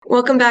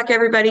Welcome back,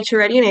 everybody, to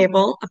Ready and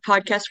Able, a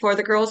podcast for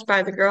the girls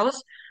by the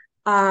girls.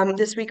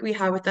 This week we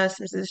have with us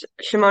Mrs.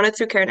 Shimona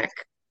Tzukernik.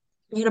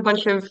 We had a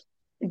bunch of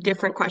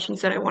different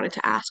questions that I wanted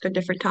to ask on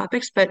different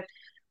topics, but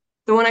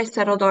the one I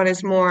settled on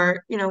is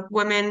more,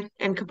 women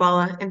and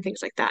Kabbalah and things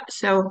like that.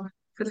 So,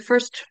 for the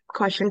first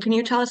question, can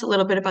you tell us a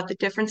little bit about the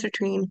difference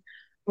between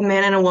a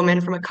man and a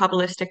woman from a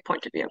Kabbalistic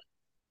point of view?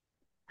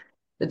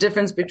 The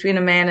difference between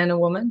a man and a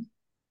woman?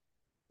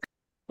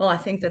 Well, I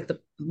think that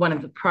one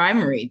of the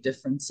primary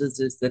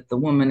differences is that the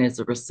woman is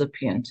a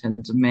recipient and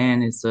the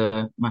man is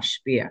a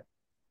mashpia.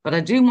 But I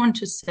do want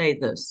to say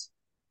this.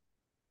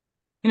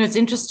 It's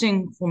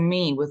interesting for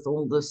me with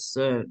all this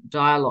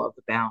dialogue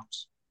about,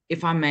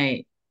 if I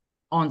may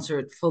answer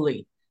it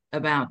fully,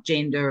 about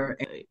gender.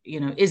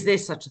 Is there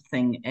such a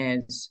thing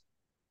as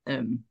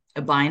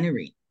a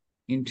binary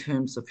in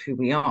terms of who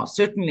we are?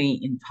 Certainly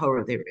in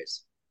Torah there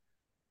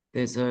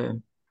is.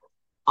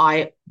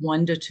 I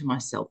wonder to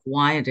myself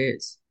why it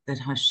is that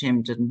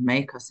Hashem didn't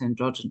make us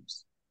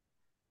androgynous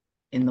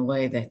in the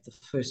way that the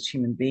first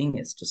human being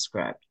is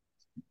described.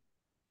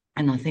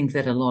 And I think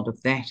that a lot of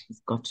that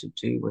has got to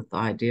do with the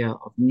idea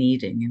of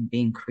needing and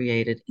being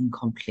created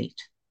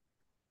incomplete.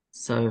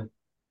 So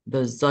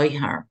the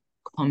Zohar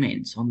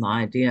comments on the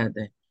idea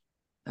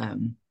that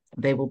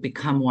they will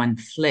become one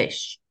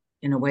flesh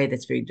in a way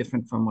that's very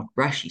different from what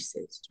Rashi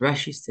says.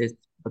 Rashi says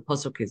the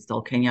pasuk is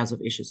Dal Ken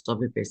Yazov Ishes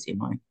David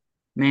Besimai.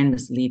 Man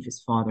must leave his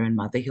father and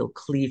mother. He'll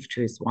cleave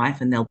to his wife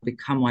and they'll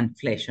become one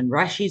flesh. And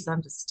Rashi's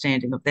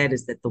understanding of that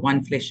is that the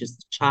one flesh is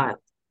the child.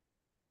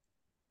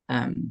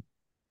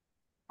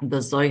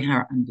 The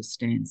Zohar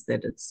understands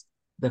that it's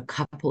the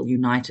couple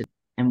united.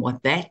 And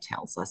what that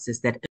tells us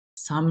is that at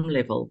some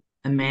level,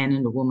 a man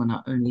and a woman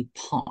are only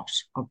part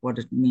of what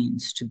it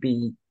means to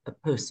be a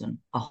person,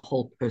 a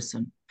whole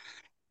person.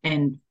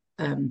 And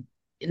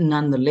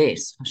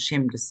nonetheless,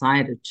 Hashem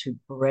decided to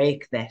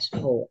break that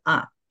whole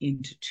up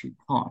into two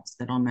parts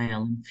that are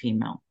male and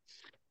female.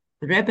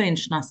 The Rebbe in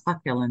Shnas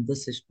Hakel, and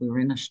this is, we're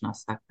in a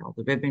Shnas Hakel,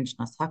 the Rebbe in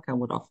Shnas Hakel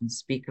would often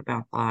speak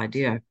about the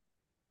idea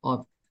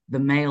of the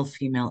male,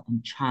 female,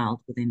 and child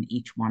within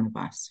each one of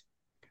us.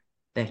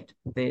 That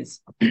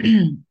there's,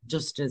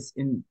 just as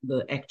in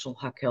the actual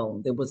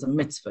Hakel, there was a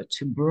mitzvah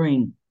to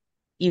bring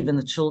even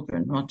the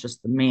children, not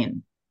just the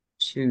men,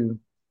 to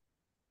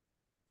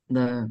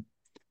the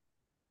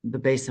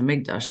Beis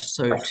Hamikdash.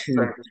 So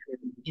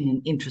in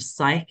an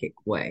intrapsychic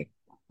way,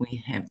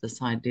 we have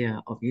this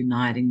idea of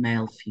uniting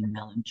male,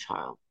 female, and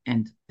child.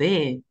 And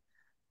there,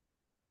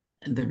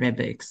 the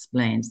Rebbe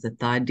explains that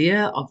the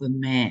idea of a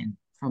man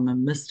from a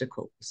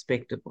mystical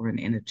perspective or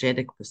an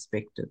energetic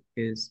perspective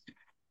is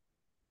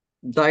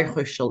his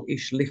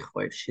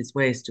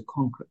way is to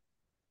conquer,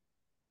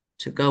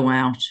 to go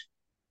out.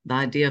 The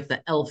idea of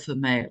the alpha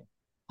male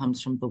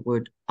comes from the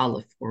word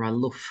aleph or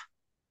aluf.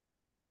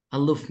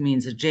 Aluf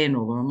means a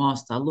general or a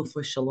master. Aluf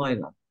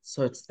shaloila.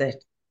 So it's that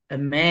a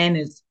man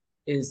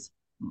is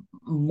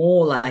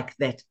more like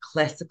that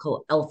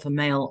classical alpha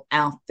male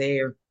out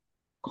there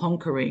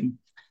conquering.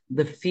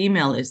 The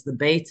female is the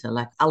beta,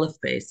 like aleph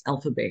base,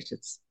 alphabet.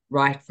 It's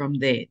right from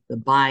there, the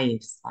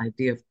bias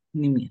idea of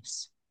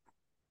pneumius.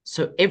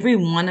 So every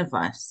one of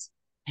us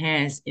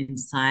has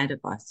inside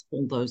of us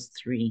all those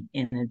three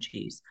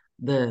energies.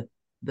 The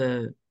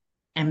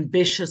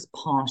ambitious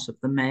part of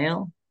the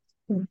male,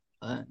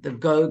 the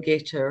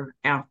go-getter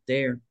out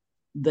there,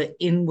 the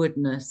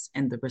inwardness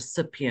and the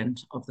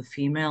recipient of the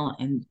female,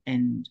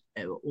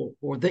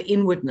 or the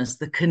inwardness,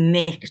 the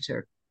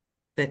connector.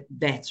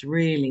 That's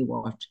really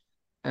what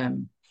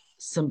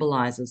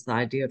symbolizes the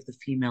idea of the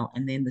female,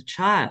 and then the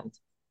child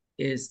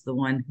is the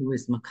one who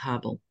is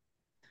makabel,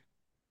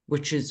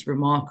 which is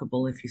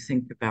remarkable if you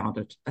think about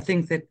it. I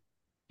think that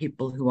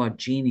people who are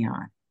genii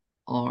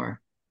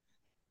are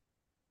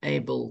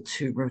able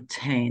to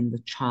retain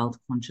the child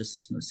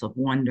consciousness of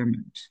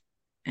wonderment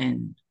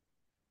and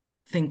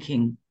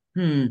thinking,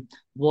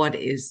 what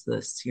is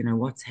this?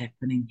 What's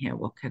happening here?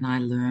 What can I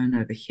learn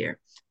over here?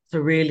 So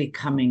really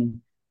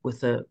coming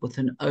with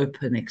an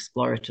open,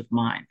 explorative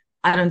mind.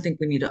 I don't think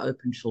we need to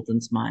open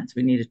children's minds.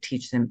 We need to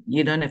teach them.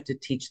 You don't have to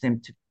teach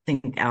them to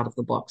think out of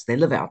the box. They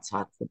live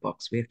outside of the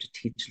box. We have to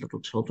teach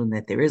little children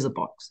that there is a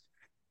box.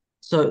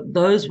 So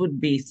those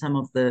would be some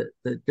of the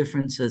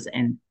differences.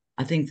 And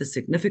I think the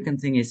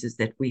significant thing is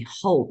that we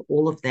hold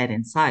all of that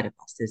inside of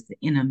us. There's the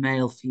inner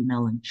male,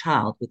 female, and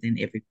child within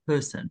every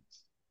person.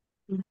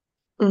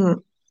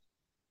 Mhm.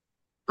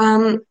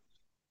 Um,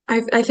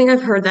 I think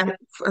I've heard that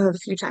a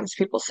few times,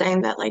 people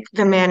saying that like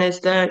the man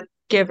is the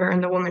giver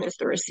and the woman is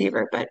the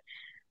receiver, but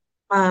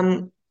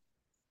um,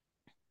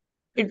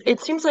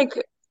 it seems like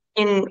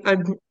in a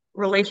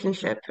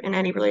relationship, in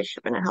any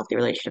relationship, in a healthy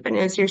relationship, and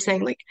as you're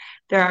saying, like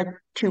there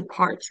are two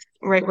parts,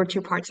 right? We're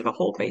two parts of a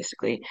whole,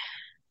 basically.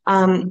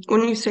 When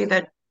you say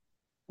that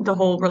the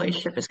whole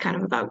relationship is kind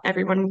of about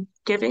everyone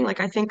giving,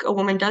 like I think a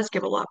woman does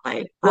give a lot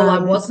by Well, I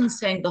wasn't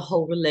saying the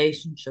whole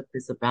relationship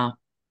is about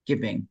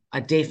giving.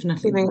 I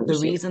definitely, giving and the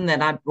receiving. reason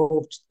that I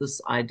brought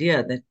this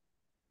idea that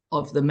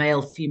of the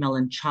male, female,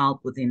 and child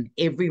within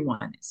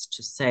everyone is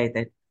to say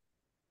that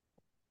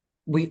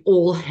we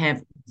all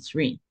have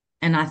three.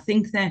 And I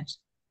think that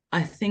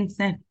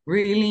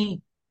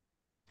really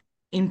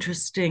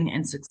interesting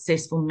and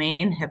successful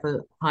men have a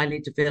highly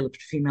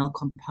developed female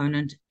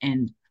component,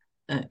 and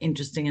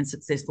interesting and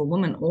successful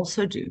women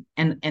also do.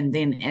 And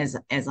then, as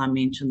I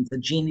mentioned, the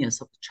genius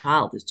of the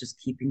child is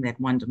just keeping that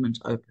wonderment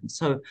open.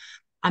 So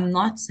I'm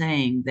not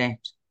saying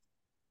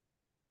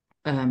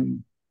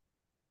um,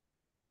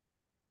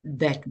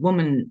 that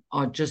women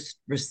are just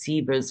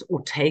receivers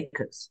or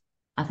takers.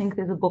 I think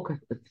there's a book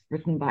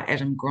written by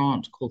Adam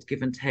Grant called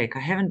Give and Take. I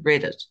haven't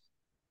read it,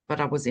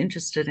 but I was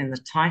interested in the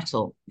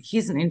title.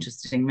 He's an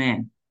interesting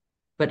man.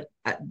 But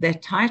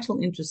that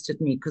title interested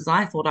me because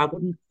I thought I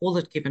wouldn't call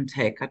it give and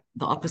take.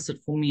 The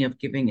opposite for me of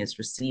giving is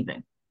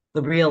receiving,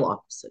 the real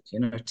opposite.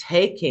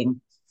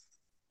 Taking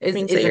is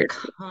Means that is a you're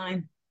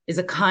kind is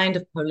a kind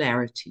of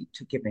polarity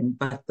to giving,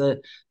 but the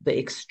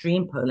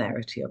extreme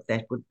polarity of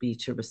that would be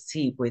to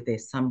receive, where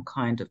there's some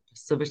kind of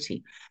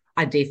passivity.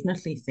 I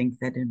definitely think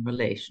that in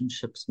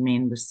relationships,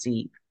 men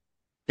receive.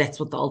 That's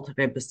what the Alter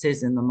Rebbe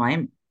says in the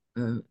Maim,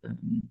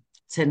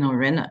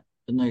 Tzenorena,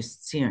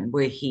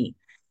 where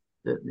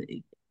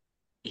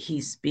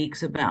he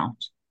speaks about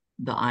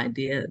the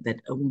idea that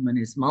a woman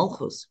is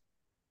malchus,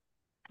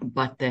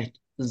 but that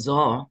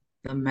Zah,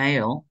 the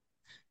male,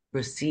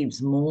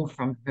 receives more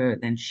from her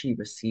than she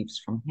receives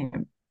from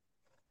him.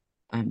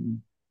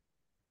 Um,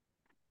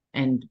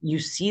 and you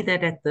see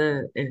that at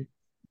the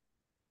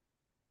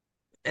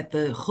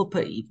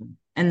chuppah even.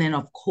 And then,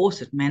 of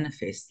course, it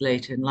manifests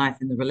later in life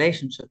in the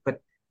relationship.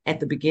 But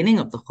at the beginning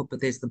of the chuppah,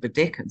 there's the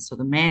bedecken. So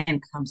the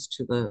man comes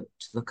to the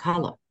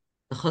color.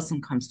 The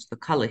chassan comes to the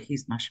color.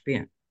 He's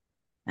mashpia.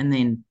 And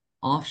then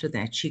after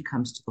that, she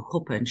comes to the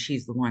chuppah, and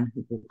she's the one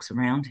who walks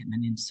around him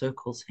and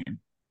encircles him.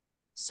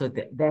 So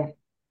that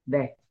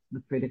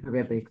the Frierdiker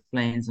Rebbe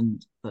explains,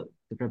 and the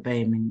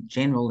Rebbeim in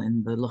general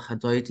in the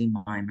Luchadodi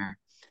Maimer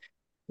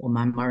or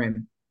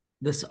Maimarim,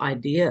 this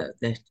idea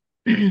that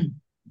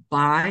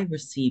by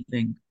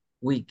receiving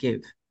we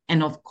give.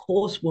 And of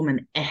course,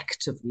 women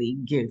actively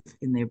give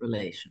in their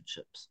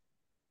relationships.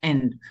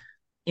 And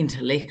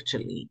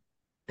intellectually,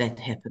 that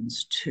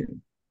happens too.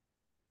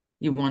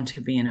 You want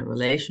to be in a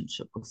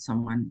relationship with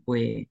someone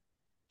where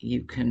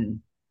you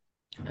can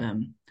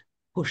um,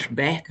 push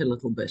back a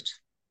little bit.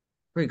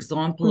 For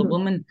example, a mhm.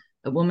 woman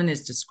a woman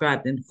is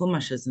described in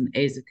Chumash as an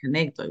Eze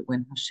Kenegdo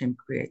when Hashem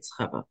creates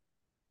Chava.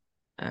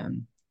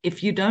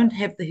 If you don't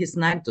have the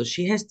Hisnagdos,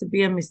 she has to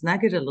be a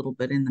Misnagid a little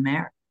bit in the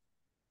marriage.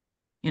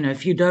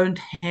 If you don't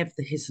have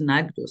the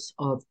Hisnagdos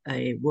of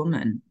a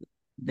woman,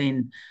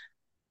 then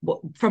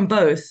from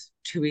both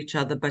to each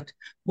other, but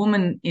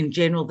women in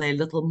general, they're a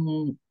little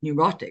more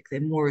neurotic.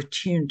 They're more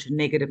attuned to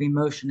negative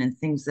emotion and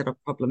things that are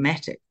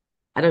problematic.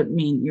 I don't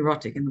mean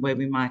neurotic in the way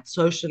we might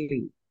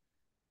socially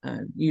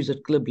use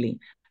it glibly,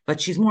 but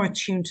she's more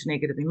attuned to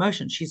negative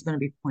emotion. She's going to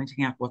be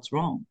pointing out what's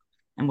wrong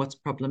and what's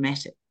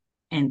problematic.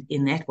 And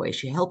in that way,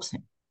 she helps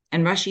him.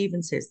 And Rashi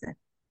even says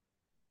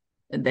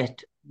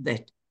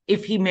that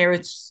if he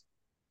merits,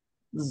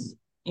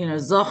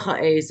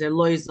 Zocha is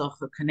Eloi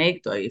Zocha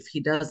Konegdo. If he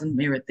doesn't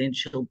merit, then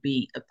she'll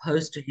be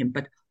opposed to him.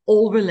 But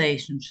all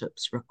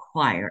relationships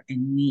require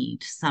and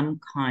need some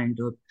kind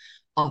of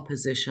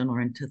opposition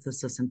or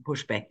antithesis and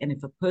pushback. And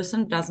if a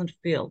person doesn't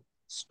feel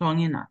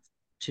strong enough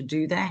to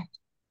do that,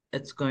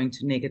 it's going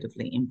to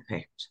negatively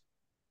impact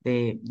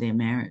their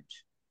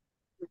marriage.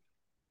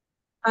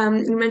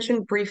 You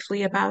mentioned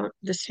briefly about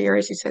the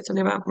spheres. You said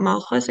something about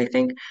Malchus, I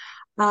think.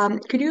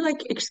 Could you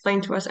like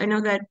explain to us? I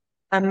know that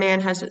a man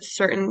has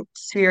certain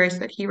spheres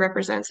that he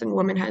represents, and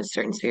woman has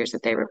certain spheres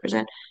that they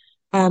represent.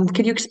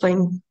 Could you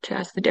explain to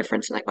us the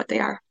difference and like what they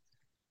are?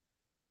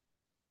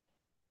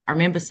 I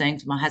remember saying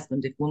to my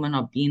husband, if women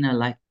are bina,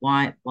 like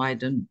why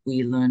don't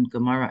we learn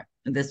Gemara?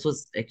 And this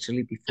was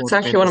actually before That's the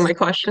actually one Rebbe. of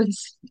my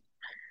questions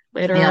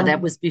later Yeah, on.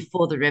 that was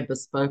before the Rebbe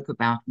spoke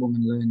about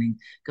women learning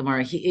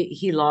Gemara.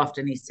 He laughed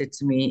and he said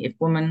to me, if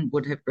women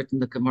would have written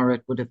the Gemara,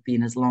 it would have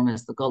been as long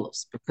as the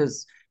Golos,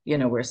 because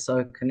we're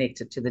so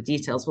connected to the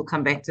details. We'll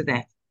come back to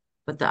that.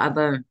 But the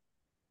other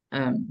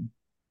um,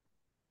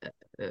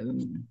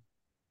 um,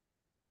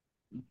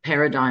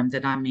 paradigm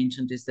that I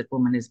mentioned is that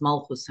woman is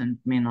Malchus and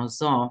men are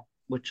Zah,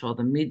 which are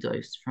the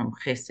midos from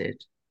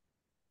Chesed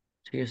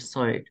to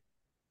Yesod.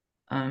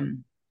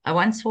 I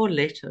once saw a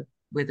letter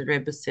where the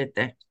Rebbe said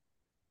that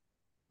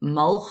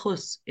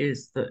Malchus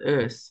is the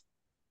earth,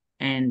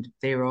 and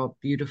there are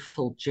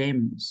beautiful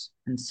gems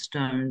and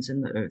stones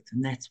in the earth,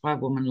 and that's why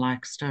women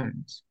like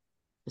stones.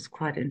 It was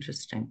quite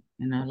interesting,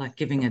 like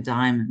giving a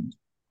diamond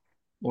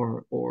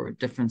or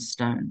different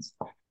stones.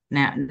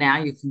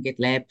 Now you can get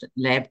lab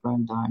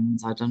grown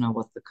diamonds. I don't know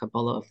what the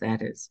Kabbalah of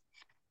that is,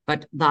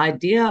 but the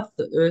idea of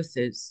the earth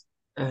is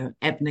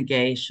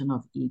abnegation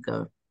of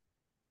ego,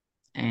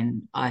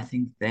 and I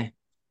think that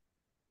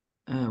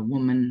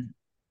woman,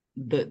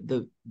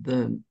 the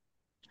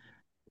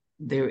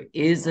there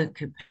is a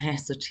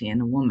capacity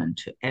in a woman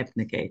to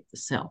abnegate the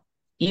self,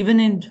 even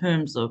in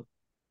terms of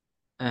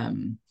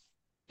um,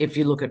 if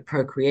you look at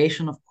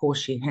procreation. Of course,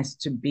 she has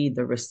to be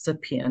the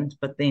recipient,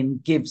 but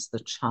then gives the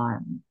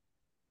child.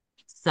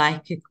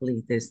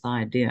 psychically, there's the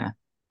idea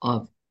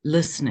of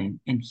listening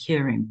and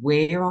hearing.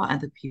 Where are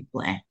other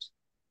people at?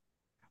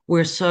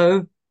 We're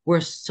so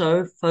we're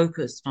so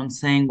focused on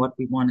saying what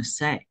we want to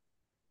say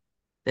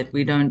that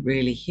we don't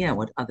really hear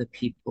what other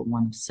people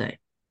want to say.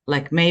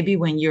 Like maybe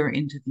when you're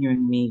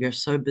interviewing me, you're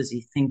so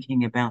busy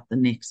thinking about the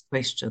next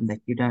question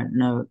that you don't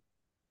know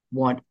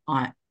what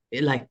I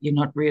like, you're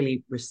not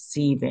really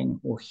receiving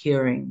or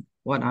hearing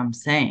what I'm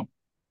saying.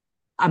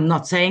 I'm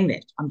not saying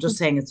that. I'm just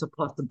saying it's a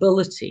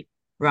possibility,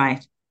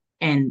 right?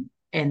 And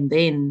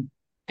then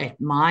at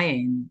my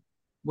end,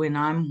 when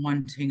I'm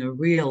wanting a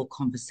real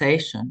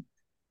conversation,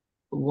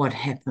 what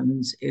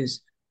happens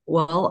is,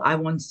 well, I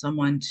want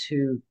someone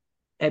to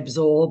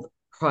absorb,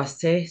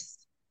 process,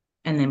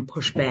 and then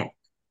push back,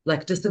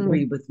 like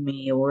disagree Mm. with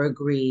me or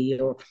agree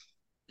or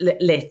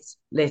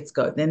let's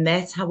go. Then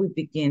that's how we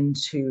begin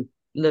to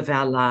live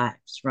our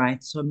lives,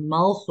 right? So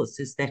malchus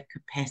is that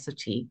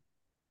capacity.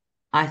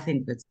 I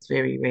think that's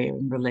very rare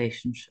in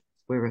relationships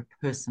where a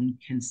person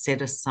can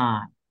set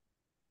aside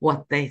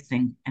what they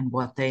think and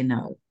what they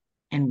know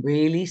and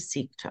really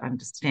seek to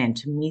understand,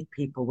 to meet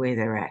people where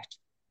they're at.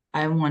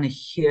 I want to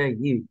hear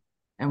you.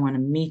 I want to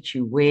meet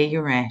you where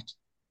you're at,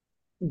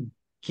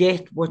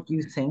 get what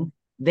you think.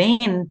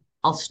 Then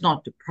I'll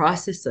start to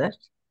process it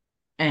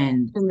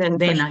and And then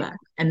then push I back.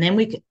 and then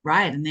we can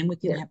right and then we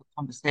can Yeah. have a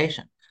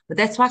conversation. But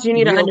that's why So you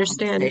need to real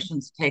understand.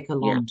 conversations take a Yeah.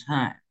 long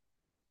time.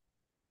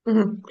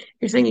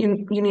 You're saying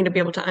you need to be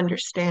able to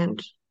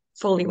understand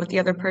fully what the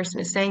other person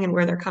is saying and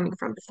where they're coming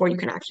from before you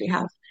can actually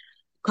have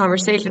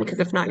conversation. Because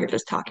if not, you're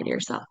just talking to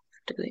yourself.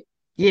 Really.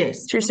 Yes,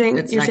 So it's you're saying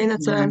like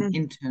that's your own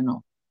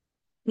internal.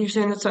 a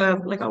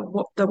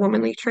the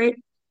womanly trait.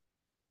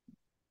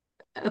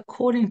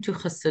 According to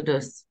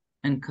Hasidus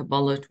and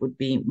Kabbalah, it would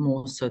be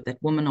more so that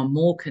women are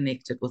more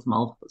connected with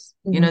Malchus.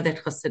 You know Hmm.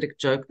 that Hasidic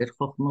joke that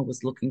Chochmah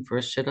was looking for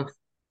a shidduch,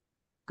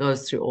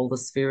 goes through all the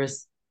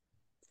spheres.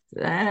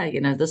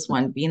 This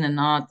one being a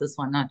knot, this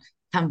one not.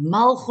 And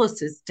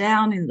Malchus is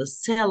down in the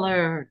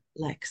cellar,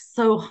 like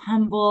so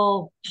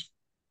humble.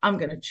 I'm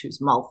going to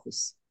choose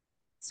Malchus.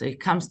 So he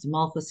comes to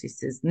Malchus. He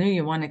says, "No,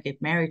 you want to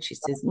get married?" She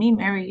says, "Me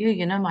marry you.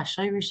 You know, my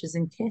shirish is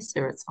in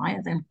Keser. It's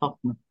higher than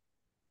Chochmah."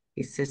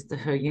 He says to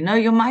her, "You know,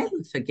 your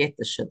Mila, forget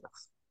the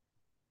shidduch."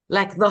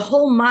 Like the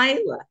whole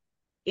Mila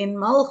in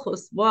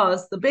Malchus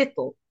was the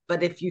bittul.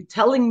 But if you're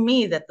telling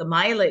me that the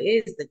Mila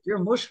is that you're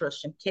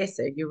mushrash in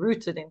Keser, you're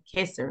rooted in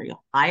Keser, you're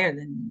higher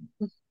than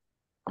me,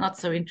 I'm not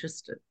so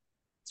interested.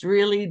 It's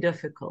really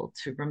difficult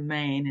to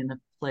remain in a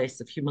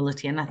place of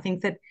humility. And I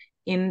think that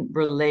in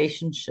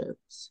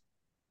relationships,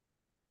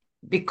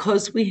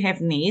 because we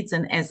have needs,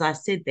 and as I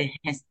said, there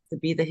has to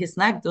be the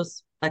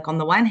hisnagdus. Like on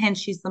the one hand,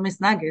 she's the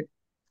misnagid.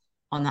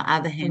 On the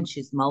other hand,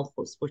 she's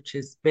malchus, which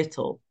is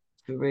bittul,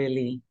 to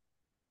really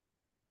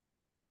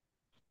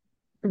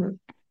Hmm.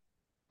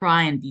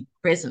 try and be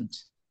present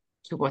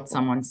to what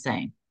someone's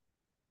saying.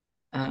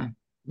 Uh,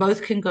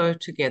 Both can go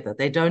together.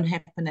 They don't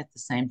happen at the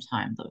same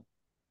time, though.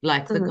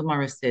 Like the Hmm.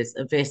 Gemara says,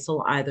 a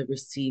vessel either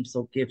receives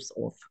or gives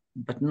off,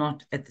 but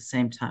not at the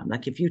same time.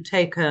 Like if you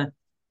take a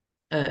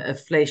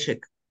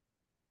fleshik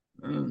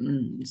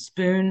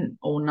spoon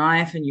or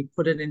knife and you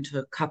put it into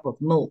a cup of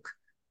milk,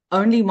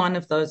 only one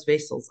of those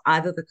vessels,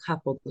 either the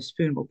cup or the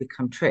spoon, will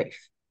become treif,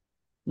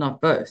 not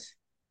both.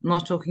 I'm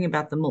not talking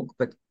about the milk,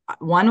 but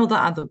one or the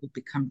other will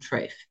become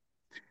treif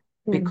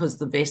Hmm. because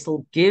the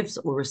vessel gives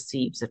or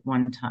receives at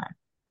one time.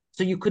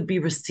 So you could be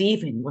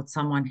receiving what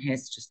someone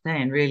has to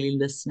say and really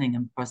listening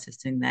and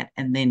processing that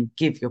and then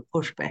give your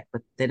pushback,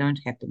 but they don't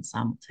happen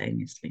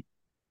simultaneously.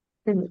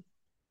 Hmm.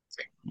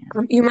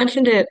 Yeah. You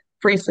mentioned it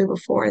briefly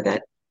before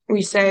that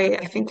we say,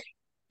 I think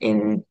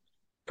in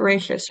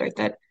Voracious, right,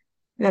 that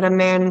a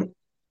man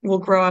will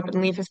grow up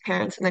and leave his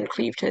parents and then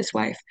cleave to his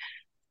wife.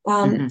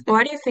 Mm-hmm.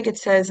 Why do you think it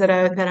says that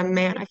a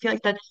man? I feel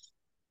like that's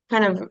I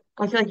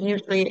feel like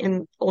usually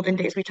in olden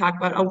days we talk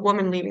about a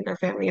woman leaving their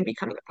family and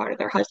becoming a part of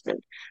their husband.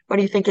 Why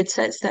do you think it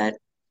says that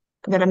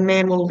a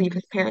man will leave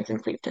his parents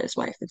and cleave to his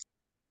wife?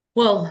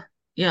 Well,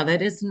 yeah,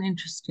 that is an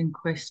interesting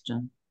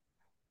question.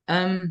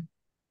 Um,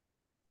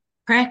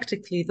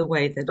 Practically, the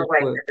way that The it way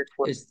that worked it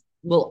works. is,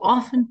 well,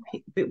 often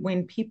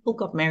when people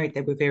got married,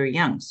 they were very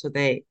young, so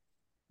they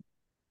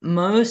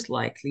most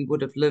likely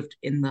would have lived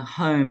in the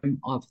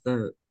home of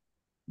the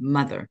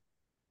mother,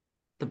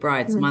 the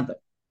bride's Mhm. mother,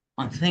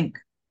 I think,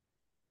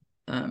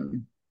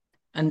 um,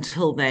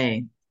 until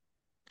they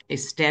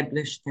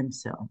established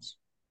themselves.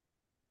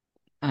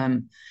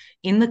 Um,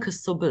 in the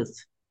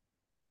Kesubas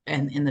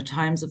and in the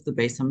times of the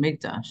Beis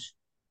Hamikdash,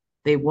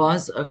 there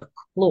was a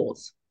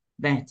clause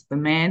that the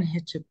man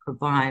had to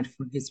provide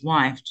for his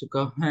wife to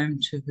go home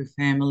to her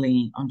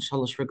family on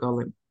Shalosh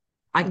Regalim.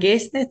 I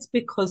guess that's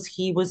because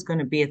he was going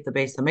to be at the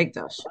Beis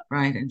Hamikdash,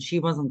 right? And she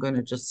wasn't going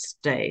to just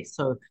stay.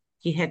 So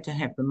he had to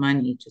have the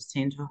money to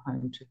send her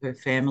home to her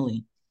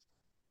family.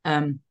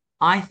 Um,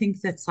 I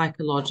think that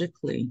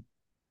psychologically,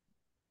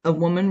 a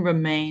woman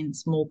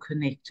remains more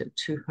connected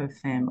to her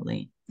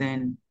family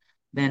than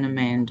a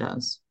man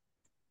does.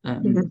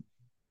 Mhm. Um,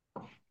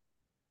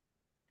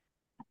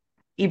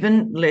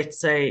 even let's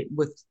say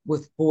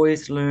with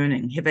boys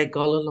learning, Hebe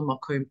Gola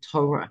Lamakum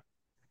Torah,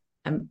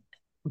 um,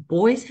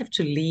 boys have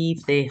to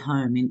leave their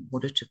home in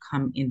order to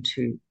come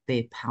into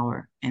their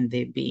power and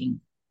their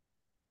being.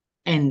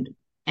 And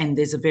and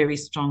there's a very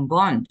strong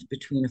bond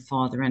between a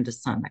father and a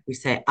son. Like we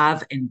say,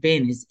 Av and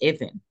Ben is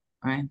Evan,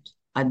 right?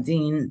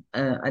 Adin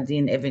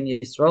Evan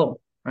Yisrael,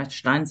 right?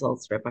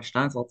 Steinsaltz, Rabbi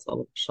Steinsaltz,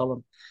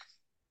 Shalom,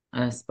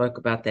 spoke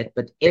about that.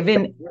 But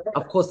Evan,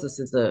 of course, this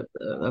is a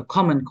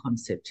common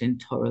concept in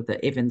Torah.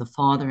 The Evan, the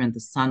father and the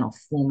son, are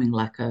forming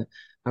like a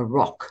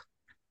rock,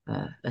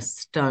 a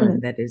stone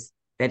Mm,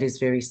 that is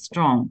very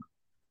strong.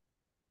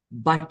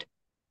 But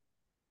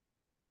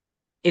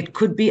it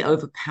could be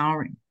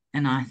overpowering.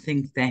 And I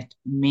think that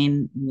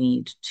men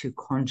need to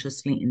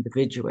consciously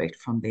individuate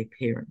from their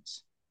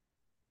parents.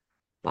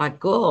 By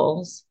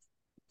girls,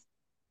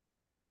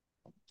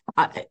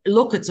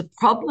 look, it's a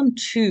problem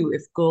too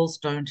if girls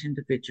don't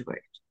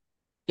individuate,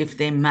 if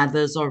their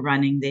mothers are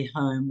running their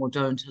home or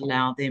don't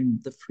allow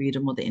them the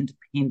freedom or the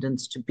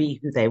independence to be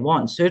who they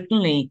want.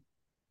 Certainly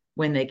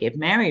when they get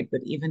married,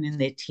 but even in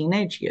their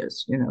teenage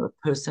years, a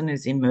person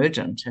is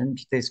emergent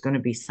and there's going to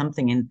be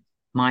something in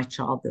my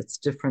child that's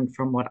different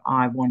from what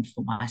I want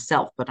for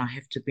myself, but I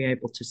have to be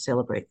able to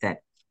celebrate that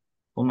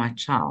for my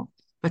child.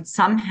 But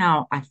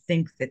somehow I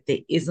think that there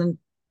isn't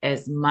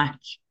as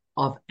much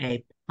of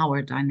a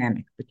power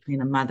dynamic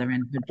between a mother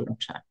and her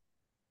daughter.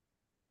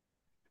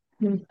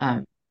 mm,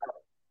 Um,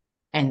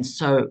 and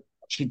so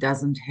she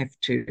doesn't have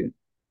to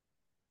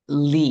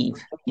leave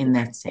in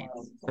that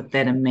sense, but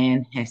that a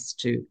man has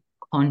to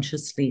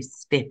consciously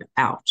step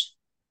out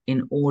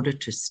in order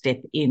to step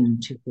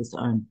into his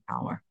own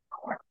power.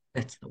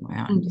 That's the way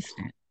I mm,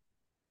 understand.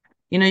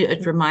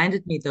 It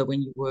reminded me though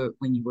when you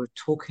were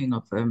talking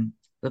of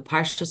the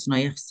Parshas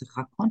Noach.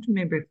 I can't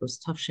remember if it was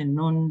Tafshin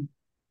Nun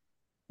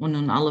or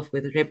Nun Aleph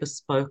where the Rebbe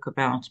spoke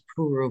about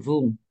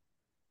Puruvu,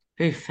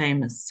 very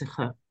famous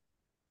Sikha,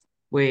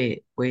 where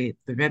the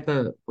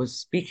Rebbe was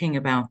speaking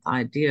about the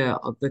idea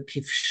of the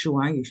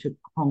kifshua, you should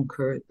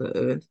conquer the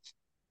earth.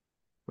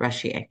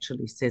 Rashi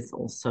actually says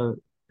also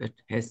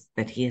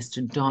that he has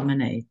to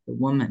dominate the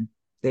woman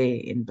there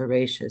in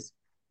Bereshit.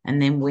 And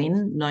then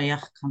when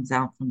Noach comes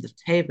out from the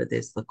table,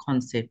 there's the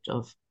concept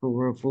of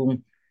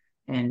Puruvu,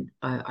 and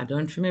I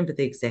don't remember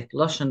the exact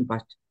lashon,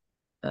 but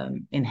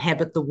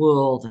inhabit the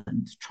world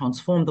and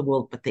transform the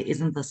world. But there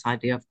isn't this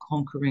idea of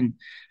conquering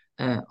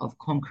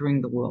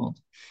the world.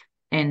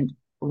 And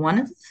one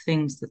of the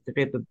things that the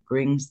Rebbe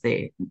brings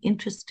there, an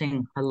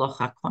interesting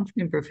halacha, I can't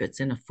remember if it's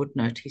in a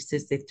footnote. He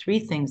says there are three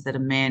things that a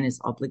man is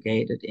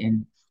obligated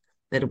in,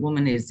 that a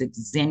woman is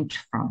exempt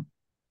from.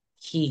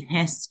 He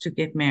has to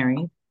get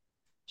married,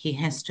 he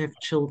has to have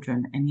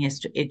children, and he has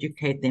to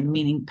educate them,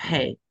 meaning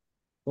pay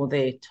for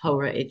their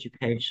Torah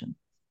education.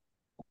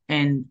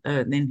 And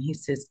then he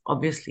says,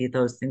 obviously,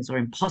 those things are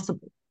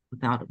impossible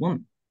without a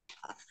woman,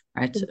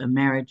 right? mm, A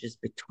marriage is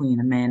between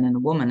a man and a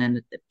woman,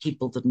 and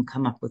people didn't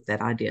come up with that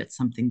idea. It's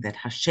something that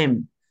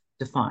Hashem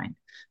defined.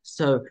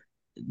 So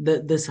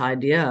this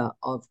idea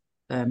of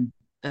a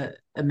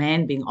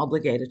man being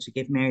obligated to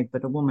get married,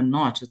 but a woman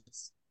not,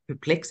 it's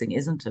perplexing,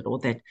 isn't it? Or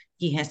that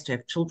he has to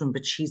have children,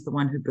 but she's the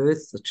one who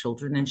births the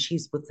children, and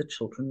she's with the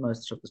children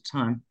most of the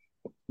time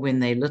when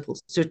they're little,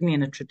 certainly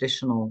in a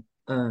traditional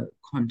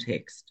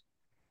context.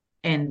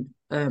 And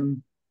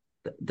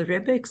the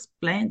Rebbe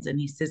explains, and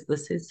he says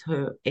this is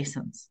her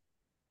essence.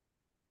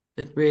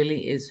 It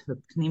really is her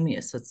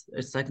pneumius.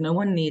 It's like no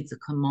one needs a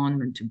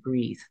commandment to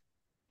breathe.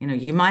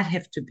 You might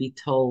have to be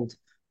told,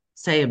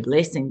 say a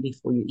blessing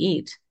before you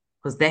eat,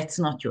 because that's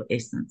not your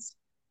essence.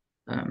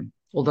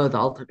 Although the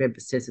Alter Rebbe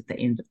says at the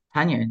end of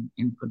Tanya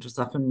in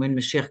Kuntrasach, when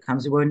Mashiach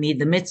comes, we won't need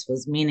the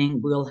mitzvahs,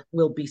 meaning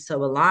we'll be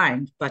so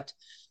aligned.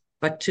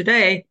 But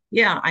today,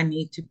 yeah, I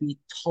need to be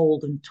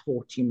told and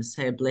taught. You must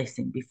say a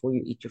blessing before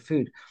you eat your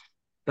food.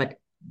 But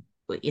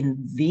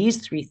in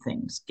these three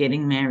things,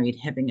 getting married,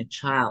 having a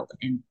child,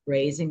 and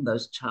raising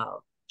those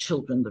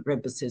children, the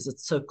Rebbe says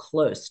it's so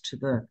close to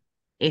the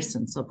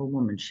essence of a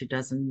woman. She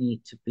doesn't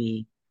need to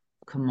be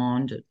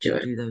commanded to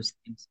good. do those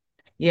things.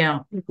 Yeah,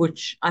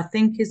 which I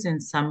think is in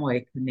some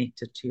way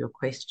connected to your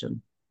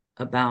question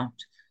about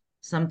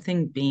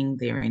something being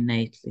there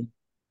innately.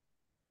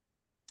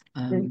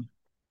 Mm,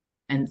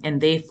 Um,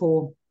 and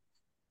therefore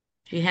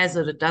she has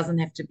it. It doesn't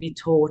have to be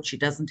taught. She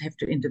doesn't have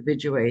to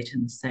individuate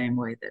in the same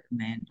way that a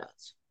man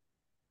does.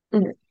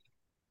 mm.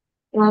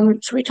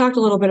 So we talked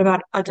a little bit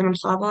about Adam and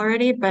Chava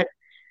already, but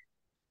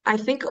I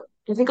think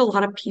I think a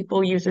lot of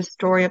people use the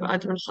story of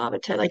Adam and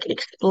Chava to like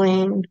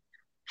explain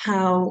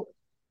how,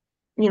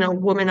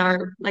 women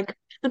are like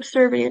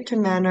subservient to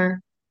men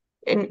or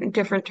in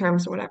different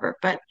terms or whatever.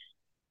 But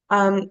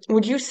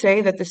would you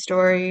say that the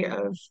story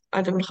of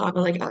Adam and Chava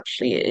like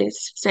actually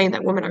is saying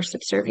that women are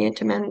subservient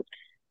to men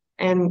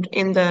and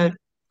in the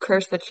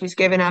curse that she's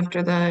given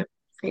after the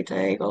which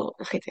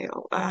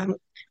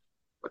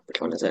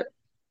one is it?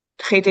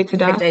 Chete to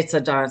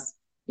death? Does.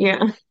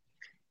 Yeah.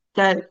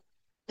 That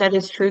that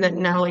is true that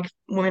now like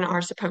women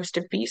are supposed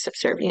to be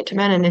subservient to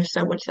men, and if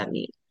so, what does that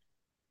mean?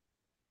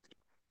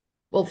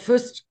 Well,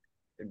 first,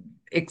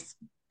 ex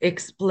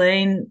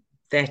explain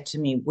that to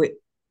me.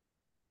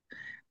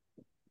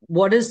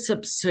 What does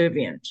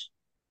subservient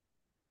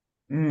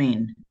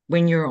mean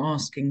when you're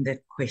asking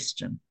that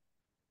question?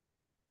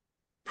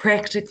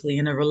 Practically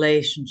in a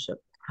relationship,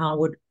 how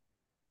would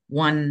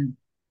one,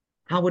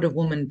 how would a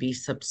woman be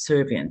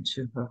subservient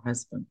to her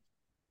husband?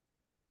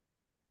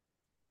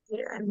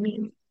 Yeah, I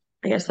mean,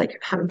 I guess like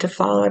having to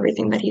follow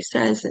everything that he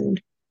says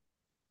and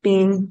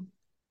being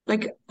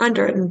like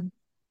under it. And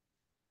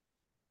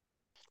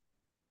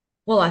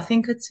Well, I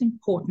think it's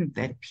important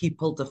that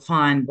people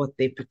define what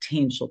their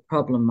potential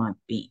problem might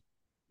be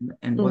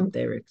and what mm,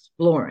 they're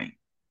exploring.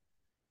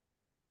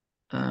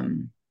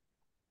 Um,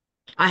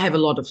 I have a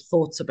lot of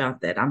thoughts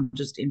about that. I'm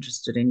just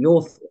interested in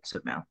your thoughts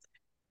about that.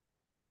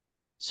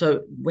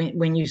 So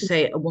when you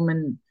say a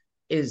woman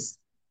is,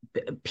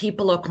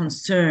 people are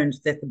concerned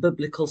that the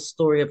biblical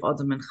story of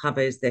Adam and Chava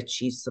is that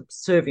she's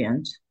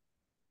subservient.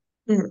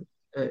 mm.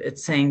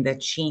 It's saying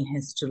that she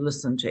has to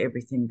listen to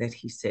everything that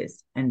he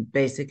says and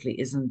basically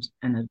isn't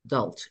an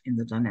adult in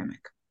the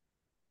dynamic.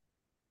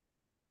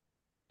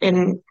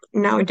 And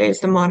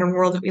nowadays, the modern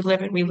world that we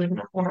live in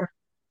a more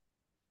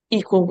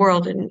equal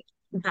world. And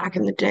back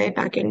in the day,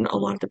 back in a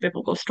lot of the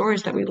biblical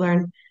stories that we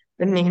learn,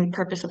 the main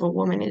purpose of a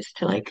woman is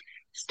to like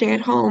stay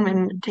at home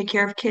and take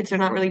care of kids. They're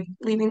not really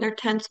leaving their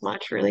tents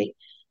much, really.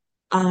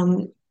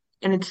 Um,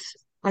 and it's,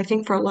 I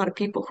think for a lot of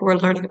people who are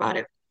learning about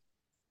it,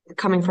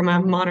 coming from a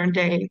modern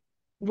day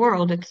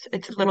world,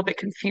 it's a little bit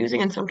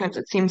confusing and sometimes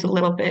it seems a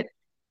little bit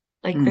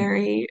like Mm.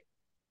 very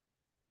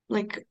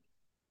like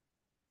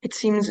it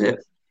seems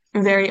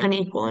very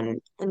unequal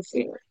and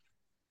unfair.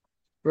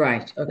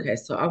 Right. Okay.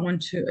 So I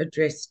want to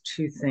address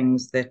two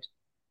things that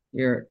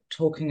you're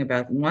talking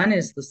about. One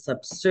is the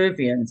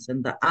subservience,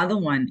 and the other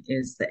one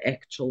is the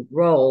actual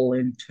role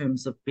in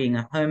terms of being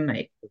a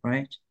homemaker,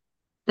 right?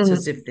 It's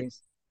as Mhm. if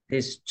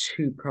there's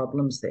two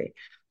problems there.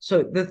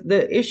 So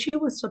the issue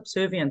with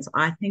subservience,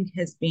 I think,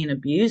 has been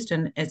abused,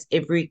 and as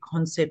every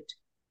concept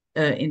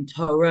in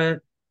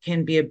Torah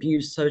can be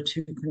abused, so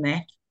too can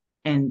that.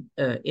 And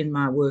in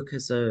my work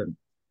as a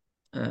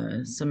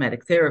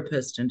somatic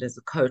therapist and as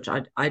a coach,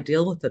 I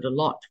deal with it a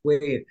lot,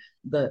 where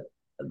the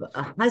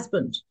a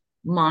husband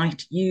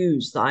might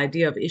use the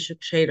idea of Ishak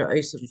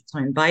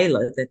Sheda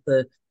Baila,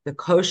 that the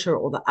kosher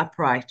or the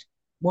upright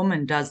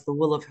woman does the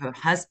will of her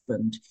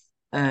husband.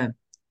 Uh,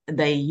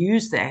 they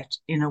use that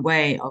in a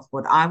way of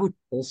what I would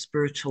call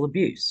spiritual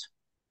abuse.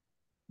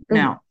 Mhm.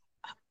 Now,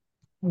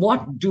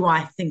 what do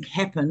I think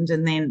happened,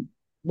 and then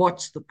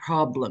what's the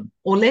problem?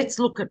 Or let's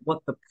look at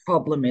what the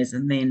problem is,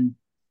 and then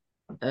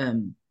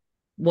um,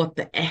 what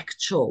the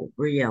actual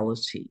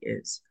reality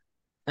is.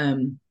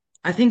 Um,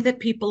 I think that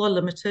people are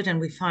limited, and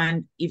we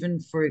find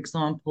even, for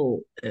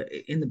example,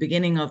 in the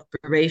beginning of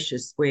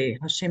Bereshis, where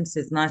Hashem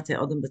says, "Na'aseh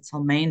Adam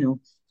b'tzalmeinu,"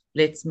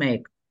 let's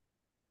make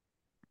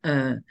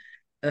uh,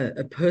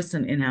 a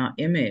person in our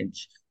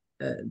image.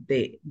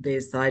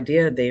 There's the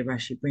idea there,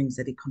 Rashi brings,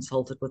 that he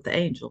consulted with the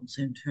angels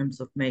in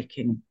terms of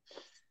making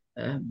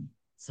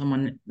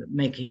someone,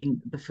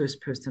 making the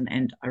first person.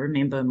 And I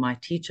remember my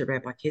teacher,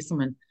 Rabbi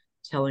Kesselman,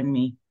 telling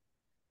me,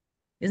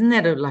 isn't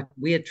that a like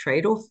weird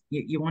trade-off?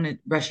 You want to,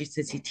 Rashi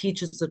says he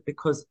teaches it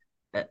because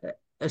a,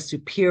 a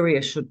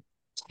superior should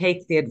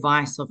take the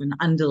advice of an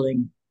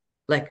underling.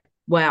 Like,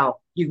 wow,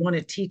 you want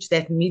to teach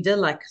that midah,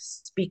 like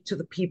speak to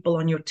the people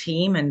on your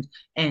team and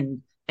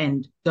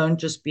don't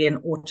just be an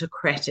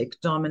autocratic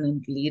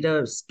dominant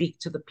leader, speak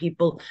to the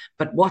people.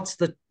 But what's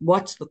the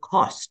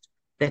cost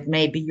that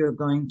maybe you're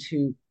going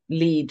to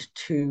lead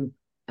to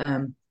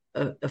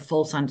a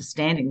false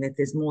understanding that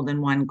there's more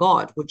than one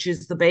God, which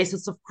is the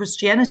basis of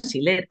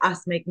Christianity. Let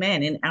us make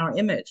man in our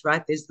image,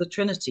 right? There's the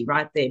Trinity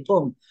right there.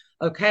 Boom.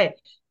 Okay.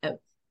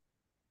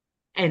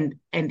 And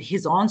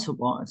his answer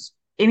was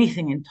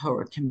anything in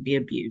Torah can be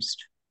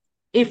abused.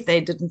 If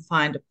they didn't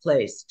find a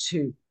place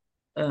to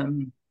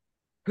um,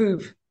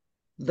 prove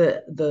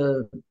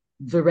the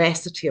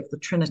veracity of the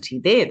Trinity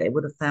there, they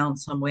would have found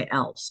somewhere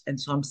else. And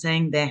so I'm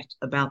saying that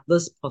about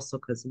this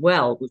pasuk as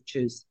well, which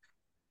is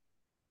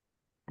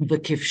the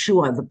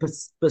kifshua, the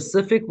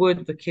specific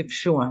word the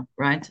kifshua,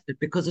 right?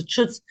 Because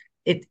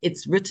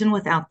it's written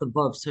without the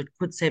vav, so it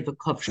could say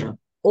v'kovsha.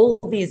 All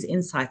these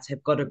insights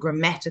have got a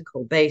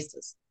grammatical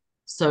basis.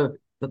 So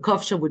the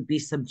kofsha would be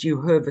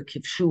subdue her,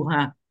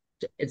 v'kifshuha,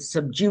 it's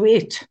subdue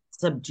it,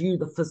 subdue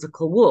the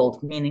physical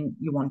world, meaning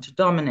you want to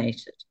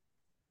dominate it.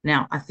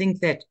 Now, I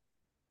think that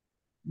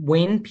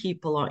when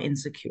people are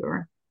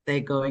insecure,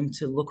 they're going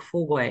to look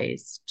for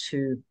ways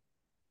to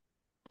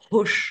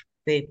push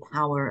their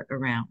power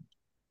around.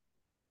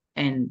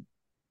 And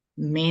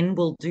men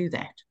will do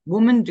that.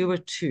 Women do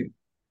it too.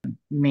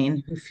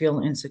 Men who feel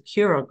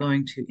insecure are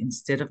going to,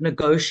 instead of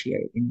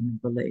negotiating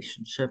a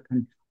relationship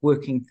and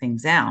working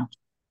things out,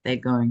 they're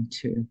going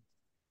to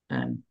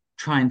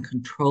try and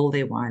control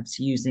their wives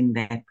using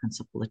that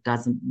principle. It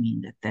doesn't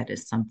mean that that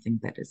is something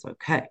that is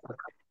okay.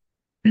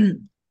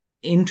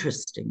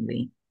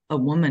 Interestingly, a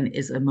woman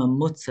is a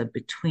mamutza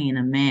between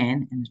a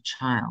man and a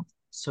child.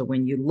 So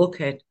when you look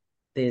at,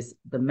 there's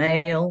the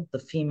male, the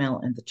female,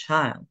 and the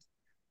child.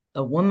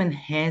 a woman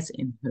has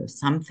in her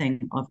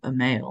something of a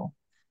male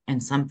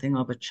and something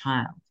of a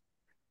child,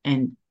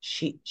 and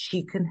she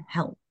can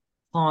help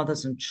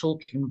fathers and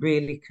children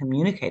really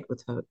communicate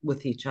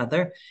with each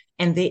other.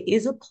 And there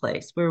is a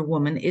place where a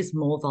woman is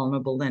more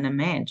vulnerable than a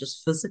man,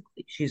 just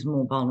physically she's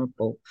more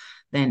vulnerable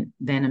than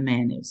a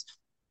man is.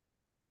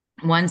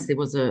 Once there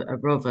was a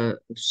Rav, a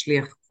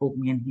shliach called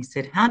me and he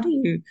said, how do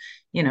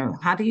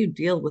you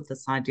deal with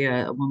this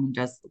idea a woman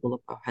does the will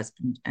of her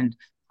husband? And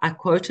I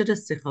quoted a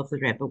sikh of the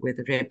Rebbe where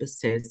the Rebbe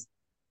says,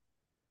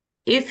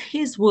 if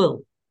his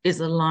will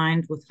is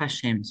aligned with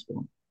Hashem's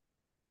will,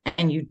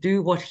 and you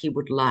do what he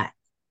would like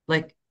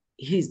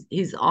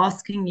he's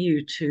asking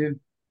you to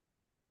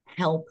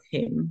help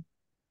him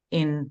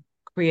in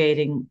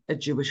creating a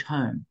Jewish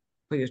home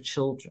for your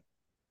children.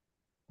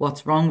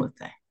 What's wrong with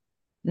that?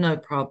 No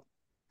problem.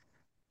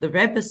 The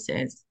Rebbe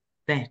says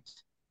that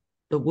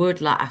the word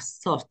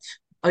la'asot,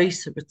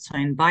 oisa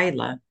b'tzoin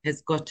baila,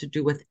 has got to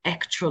do with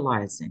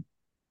actualizing,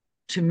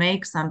 to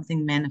make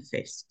something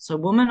manifest. So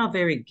women are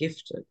very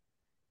gifted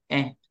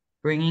at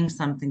bringing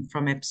something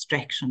from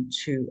abstraction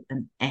to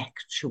an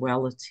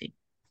actuality.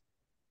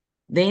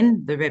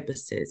 Then the Rebbe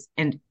says,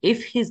 and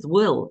if his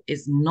will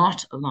is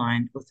not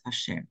aligned with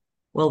Hashem,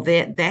 well,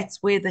 that's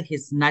where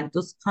his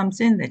nagdus comes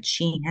in, that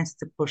she has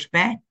to push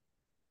back,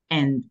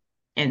 and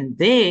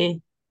there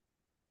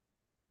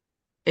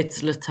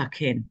it's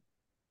litakin.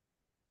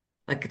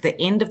 Like at the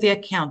end of the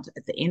account,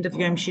 at the end of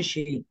Yom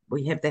Shishi,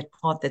 we have that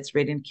part that's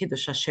read in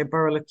Kiddush, Hashem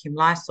bara lakim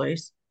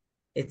laisos.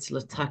 It's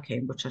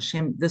litakin, which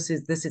Hashem. This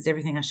is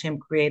everything Hashem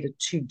created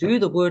to do.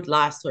 The word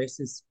laisos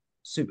is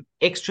super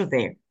extra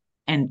there,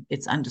 and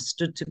it's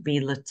understood to be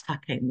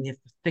litakin. We have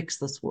to fix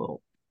this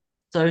world.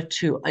 So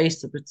to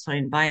Asa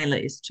B'Tzoin Baila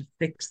is to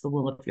fix the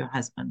will of your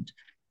husband,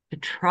 to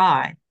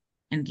try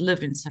and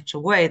live in such a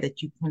way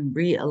that you can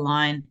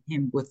realign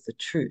him with the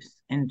truth.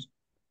 And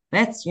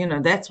that's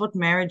what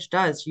marriage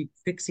does. You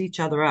fix each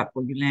other up,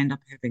 or you land up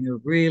having a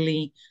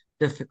really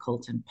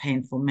difficult and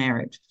painful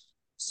marriage.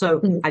 So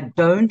Mhm. I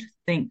don't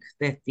think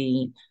that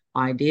the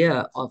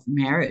idea of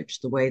marriage,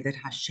 the way that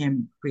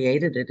Hashem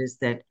created it, is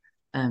that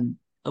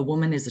a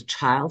woman is a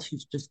child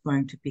who's just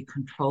going to be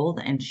controlled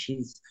and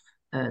she's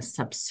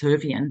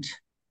subservient.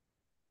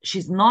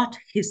 She's not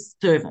his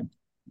servant.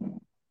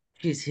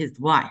 She's his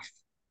wife.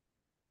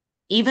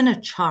 Even a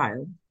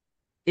child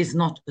is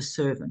not a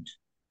servant,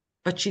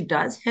 but she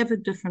does have a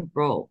different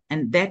role.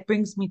 And that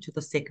brings me to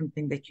the second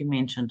thing that you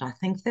mentioned. I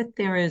think that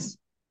there is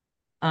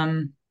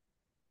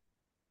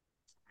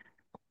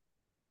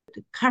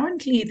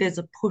currently there's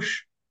a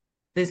push,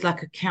 there's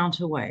like a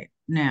counterweight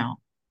now,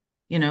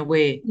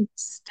 where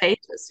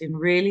status in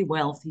really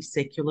wealthy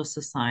secular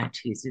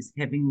societies is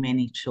having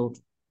many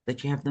children,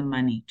 that you have the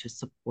money to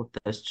support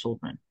those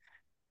children.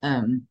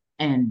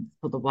 And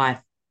for the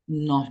wife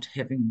not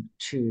having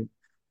to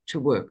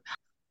work.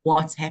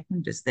 What's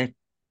happened is that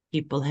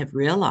people have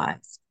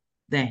realized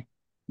that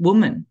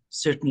women,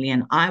 certainly,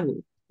 and I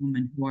would,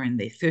 women who are in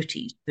their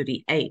 30s,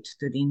 38,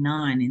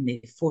 39, in their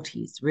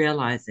 40s,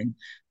 realizing,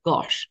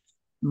 gosh,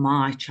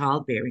 my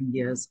childbearing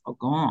years are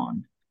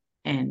gone.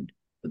 And,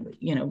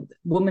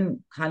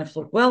 women kind of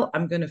thought, well,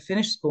 I'm going to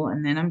finish school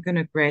and then I'm going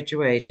to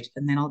graduate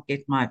and then I'll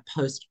get my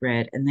post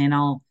grad and then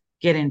I'll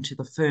get into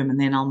the firm and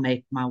then I'll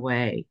make my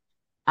way.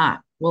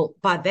 Well,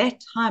 by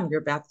that time,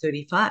 you're about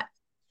 35.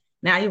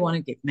 Now you want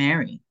to get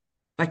married,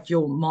 but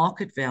your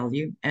market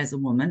value as a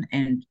woman,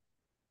 and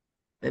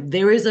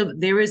there is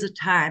a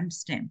time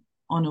stamp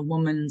on a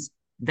woman's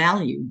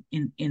value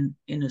in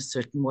a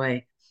certain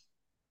way.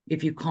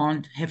 If you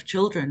can't have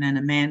children and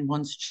a man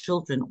wants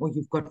children, or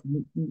you've got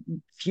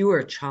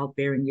fewer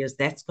childbearing years,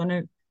 that's going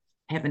to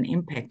have an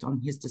impact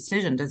on his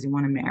decision. Does he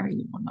want to marry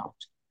you or not?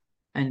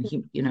 And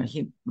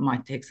he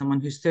might take someone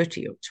who's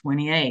 30 or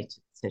 28,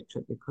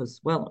 etc., because,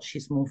 well,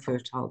 she's more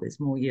fertile, there's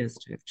more years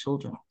to have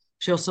children.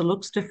 She also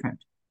looks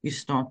different. You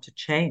start to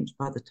change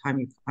by the time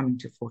you come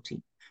into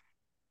 40.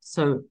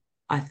 So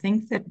I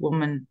think that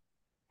women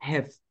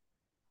have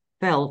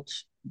felt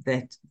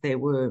that they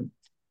were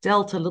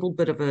dealt a little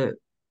bit of a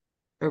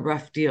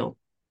rough deal.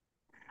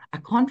 I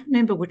can't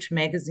remember which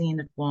magazine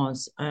it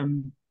was.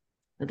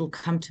 It'll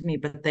come to me,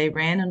 but they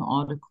ran an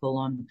article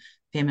on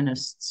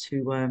feminists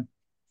who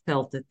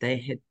felt that they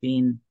had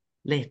been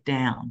let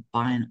down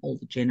by an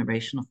older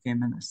generation of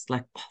feminists,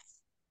 like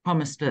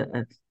promised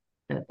a,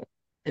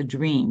 a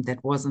dream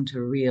that wasn't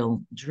a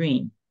real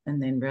dream, and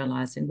then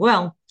realizing,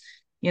 well,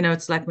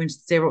 it's like when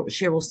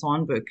Sheryl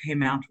Sandberg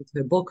came out with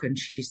her book and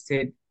she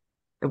said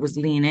it was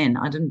Lean In.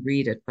 I didn't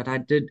read it, but I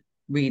did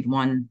read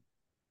one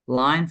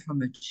line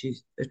from it.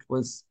 It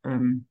was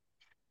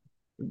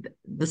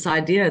this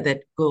idea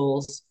that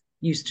girls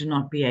used to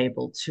not be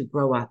able to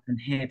grow up and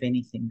have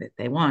anything that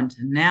they want.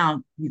 And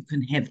now you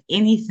can have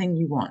anything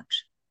you want.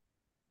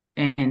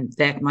 And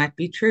that might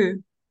be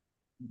true,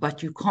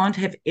 but you can't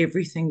have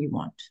everything you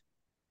want.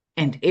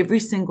 And every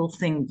single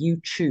thing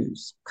you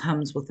choose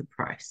comes with a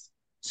price.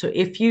 So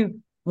if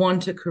you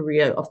want a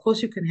career, of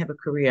course you can have a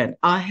career. And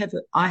I have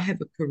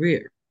a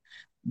career,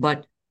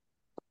 but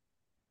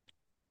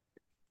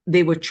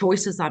there were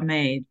choices I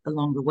made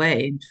along the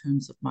way in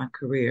terms of my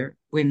career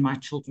when my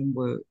children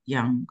were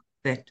young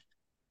that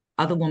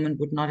other women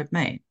would not have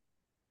made.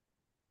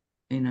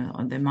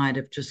 And they might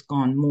have just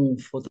gone more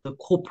for the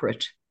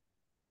corporate.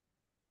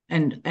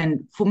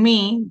 And for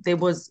me, there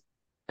was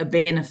a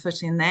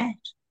benefit in that,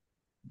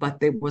 but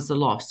there was a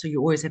loss. So you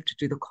always have to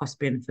do the cost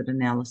benefit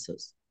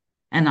analysis.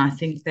 And I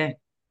think that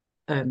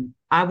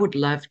I would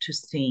love to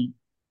see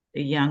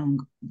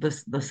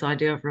this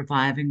idea of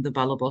reviving the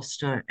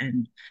Balabosta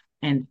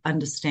and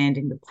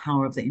understanding the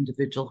power of the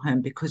individual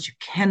home, because you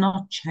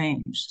cannot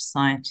change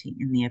society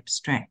in the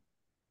abstract.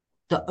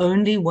 The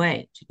only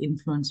way to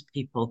influence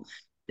people,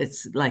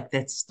 it's like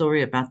that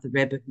story about the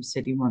Rebbe who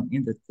said he wanted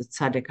in the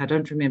tzaddik, I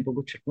don't remember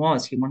which it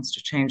was. He wants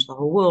to change the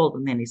whole world,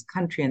 and then his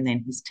country, and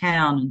then his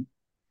town, and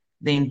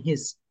then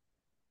his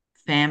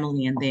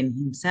family, and then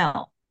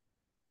himself.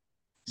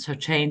 So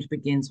change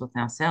begins with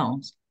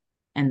ourselves,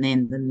 and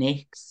then the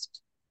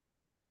next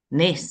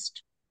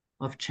nest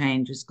of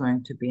change is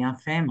going to be our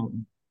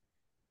family.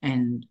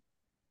 And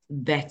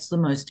that's the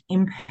most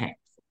impactful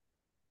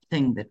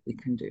thing that we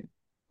can do.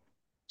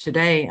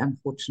 Today,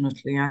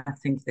 unfortunately, I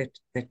think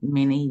that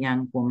many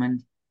young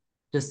women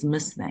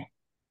dismiss that.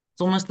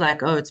 It's almost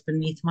like, oh, it's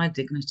beneath my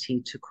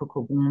dignity to cook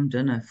a warm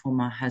dinner for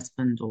my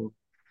husband,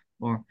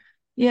 or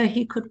yeah,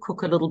 he could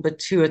cook a little bit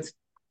too. It's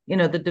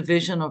the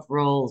division of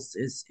roles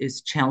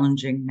is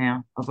challenging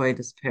now.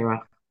 Avodas perach,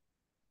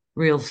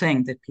 real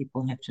thing that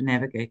people have to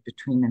navigate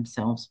between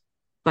themselves.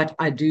 But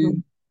I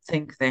do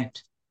think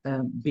that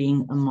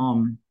being a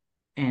mom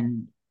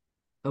and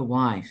a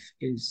wife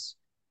is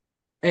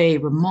A,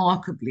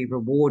 remarkably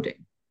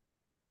rewarding,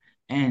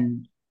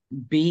 and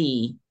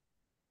B,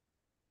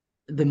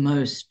 the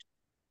most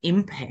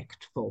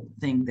impactful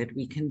thing that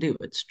we can do.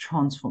 It's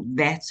transform.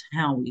 That's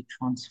how we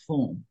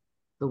transform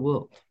the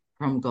world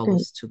from Mm.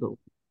 Golos to Golos.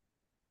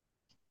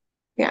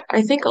 Yeah,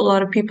 I think a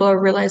lot of people are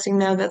realizing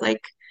now that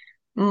like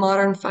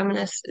modern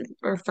feminist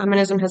or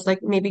feminism has like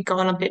maybe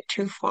gone a bit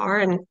too far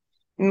and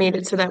made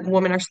it so that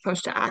women are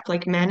supposed to act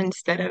like men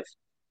instead of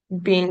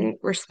being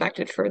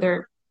respected for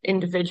their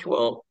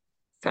individual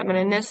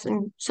feminineness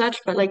and such.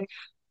 But like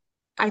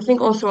I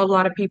think also a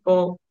lot of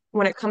people,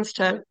 when it comes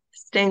to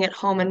staying at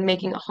home and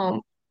making a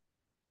home,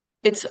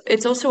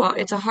 it's also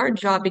it's a hard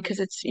job because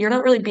it's you're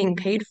not really being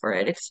paid for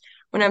it. It's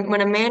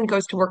when a man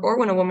goes to work or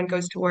when a woman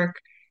goes to work,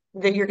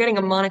 that you're getting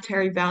a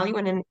monetary value,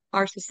 and in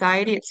our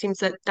society, it seems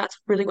that that's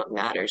really what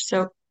matters.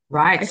 So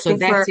Right. I So think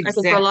that's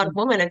for a lot of exactly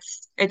women,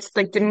 it's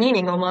like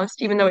demeaning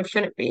almost, even though it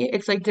shouldn't be.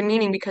 It's like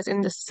demeaning because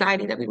in the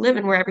society that we live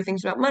in, where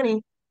everything's about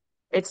money,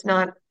 it's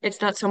not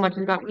so much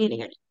about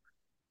meaning it.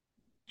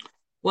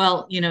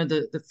 well,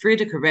 the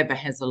Frierdiker Rebbe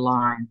has a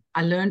line.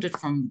 I learned it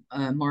from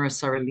Maura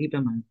Sarah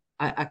Lieberman.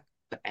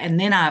 And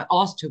then I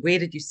asked her, where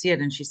did you see it?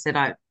 And she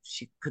said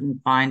she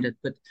couldn't find it.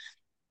 But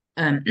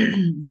um,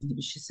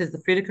 she says the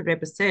Frierdiker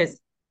Rebbe says,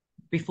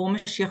 before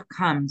Mashiach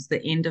comes,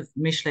 the end of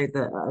Mishle,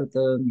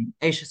 the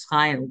Eishes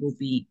Chayil will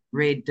be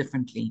read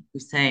differently.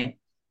 We say,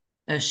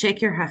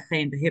 Sheker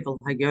Hachen Behevel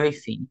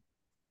Hayofi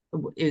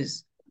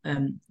is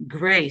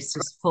grace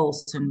is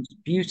false and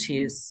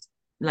beauty is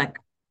like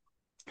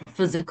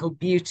physical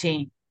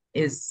beauty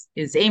is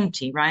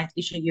empty, right?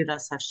 Isha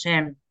Yudas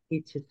Hashem,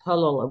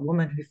 a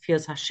woman who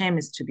fears Hashem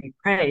is to be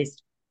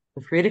praised.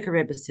 The Frierdiker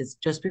Rebbe says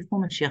just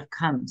before Mashiach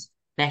comes,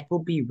 that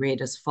will be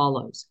read as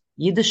follows: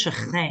 Yiddish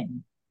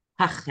Hachen,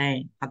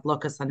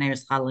 Hadlokas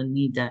Haneres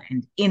Chalanida,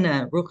 and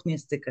inner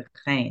Ruchnistik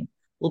Hachen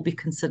will be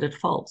considered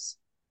false.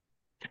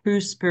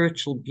 True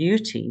spiritual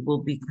beauty will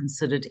be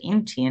considered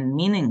empty and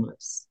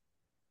meaningless.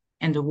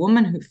 And a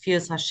woman who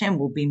fears Hashem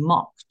will be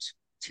mocked.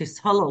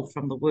 Tishalal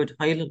from the word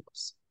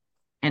holiness.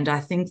 And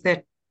I think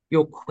that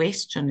your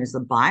question is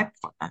a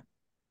byproduct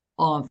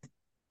of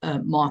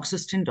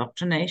Marxist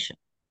indoctrination.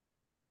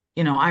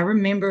 I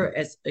remember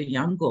as a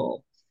young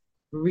girl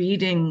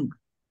reading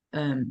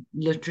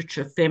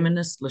literature,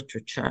 feminist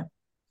literature,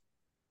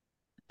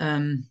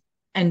 um,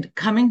 and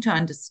coming to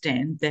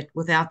understand that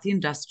without the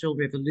Industrial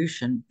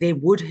Revolution, there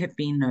would have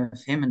been no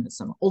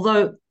feminism.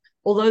 Although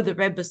the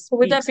Rebbe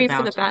Would that speaks be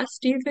for the about it.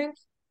 best, do you think?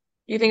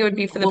 Do you think it would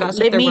be for the Well,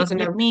 best if there wasn't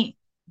let a me,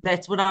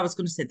 that's what I was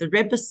going to say. The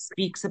Rebbe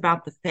speaks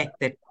about the fact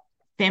that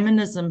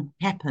feminism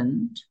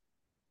happened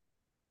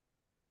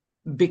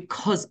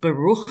because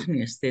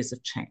Baruchnius, there's a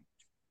change.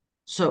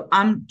 So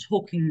I'm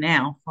talking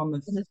now from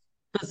a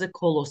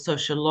physical or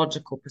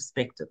sociological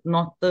perspective,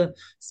 not the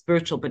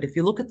spiritual. But if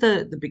you look at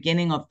the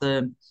beginning of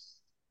the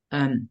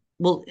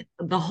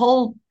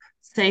whole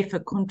Sefer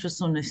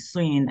Kuntres und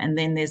and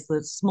then there's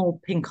the small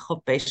pink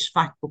Choppei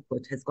Shvat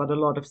booklet has got a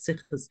lot of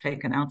sikhs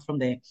taken out from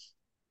there.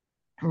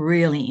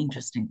 Really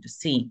interesting to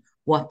see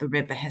what the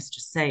Rebbe has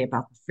to say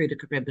about the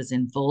Frierdiker Rebbe's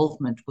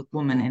involvement with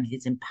women and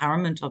his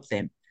empowerment of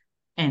them,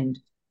 and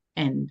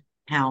and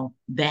how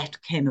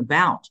that came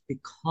about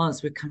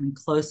because we're coming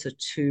closer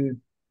to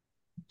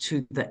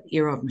the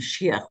era of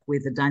Mashiach, where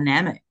the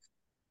dynamic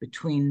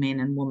between men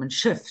and women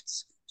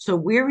shifts. So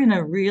we're in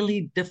a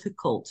really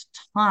difficult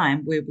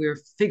time where we're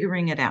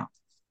figuring it out.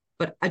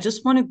 But I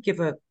just want to give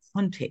a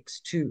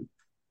context to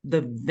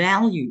the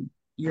value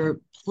you're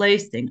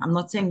placing, I'm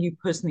not saying you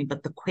personally,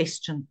 but the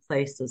question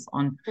places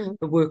on Mhm.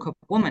 the work of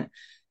women.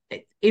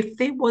 If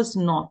there was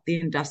not the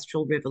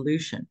Industrial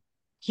Revolution,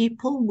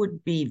 people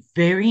would be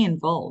very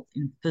involved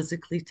in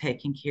physically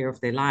taking care of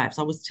their lives.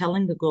 I was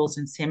telling the girls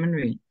in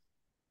seminary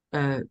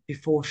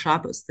before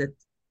Shabbos that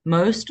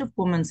most of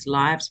women's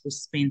lives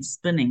was spent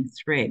spinning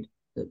thread,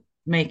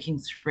 making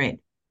thread.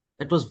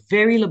 It was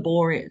very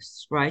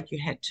laborious, right? You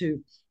had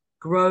to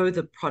grow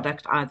the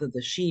product, either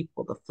the sheep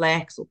or the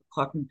flax or the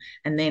cotton,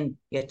 and then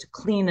you had to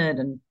clean it,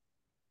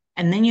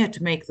 and then you had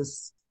to make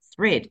this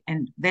thread.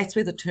 And that's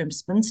where the term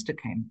spinster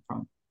came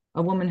from.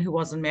 A woman who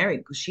wasn't married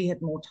because she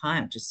had more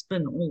time to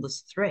spin all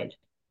this thread,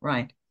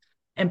 right?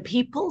 And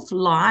people's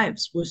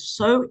lives were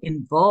so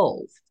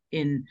involved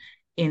in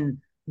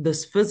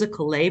this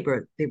physical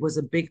labor. There was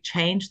a big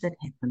change that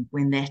happened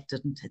when that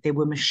didn't, there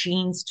were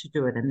machines to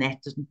do it, and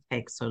that didn't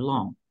take so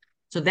long.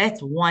 So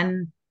that's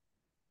one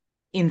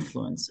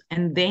influence.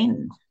 And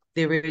then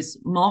there is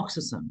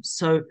Marxism.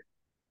 So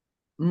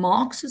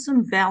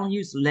Marxism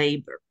values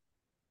labor,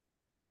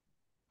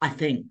 I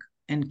think,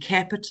 and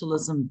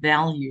capitalism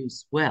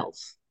values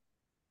wealth.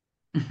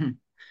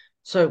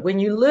 So when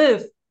you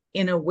live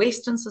in a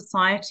Western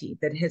society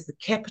that has the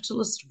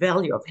capitalist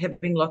value of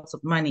having lots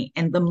of money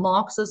and the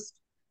Marxist,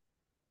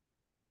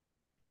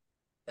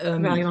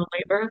 Value um, on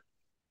labor.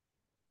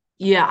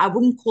 yeah, I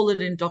wouldn't call it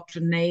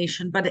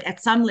indoctrination, but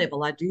at some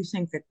level, I do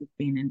think that we've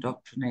been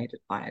indoctrinated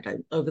by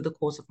it. Over the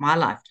course of my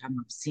lifetime,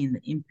 I've seen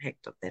the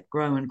impact of that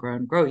grow and grow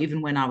and grow.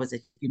 Even when I was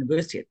at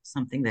university, it was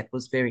something that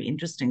was very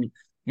interesting,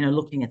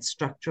 looking at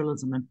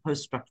structuralism and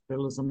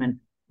post-structuralism and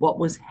what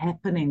was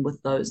happening with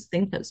those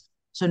thinkers.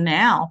 So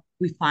now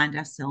we find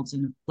ourselves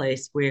in a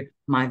place where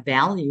my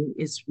value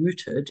is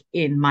rooted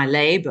in my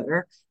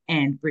labor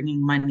and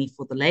bringing money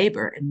for the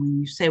labor. And when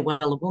you say, well,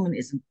 a woman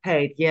isn't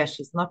paid, yeah,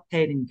 she's not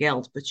paid in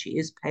geld, but she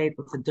is paid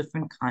with a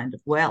different kind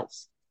of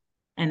wealth.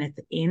 And at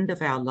the end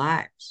of our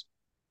lives,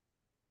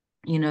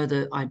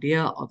 the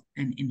idea of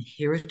an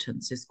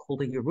inheritance is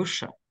called a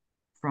Yerusha,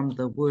 from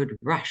the word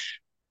Rush.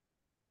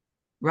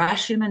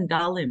 Rashim and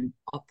Dalim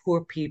are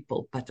poor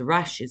people, but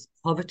Rush is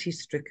poverty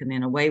stricken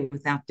in a way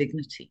without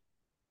dignity.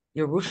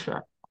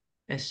 Yerusha,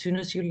 as soon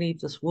as you leave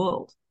this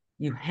world,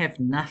 you have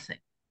nothing,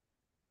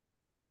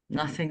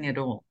 nothing at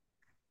all.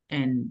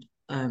 And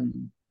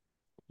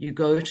you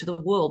go to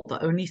the world,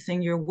 the only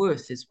thing you're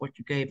worth is what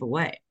you gave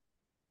away.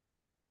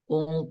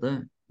 All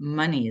the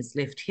money is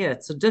left here.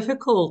 It's a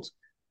difficult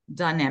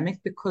dynamic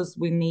because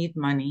we need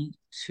money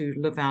to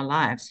live our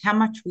lives. How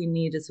much we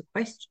need is a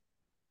question.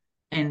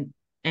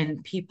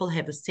 And people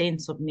have a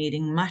sense of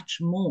needing much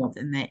more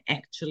than they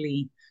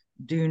actually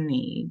do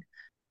need.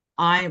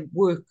 I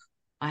work,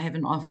 I have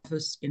an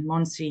office in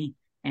Monsey,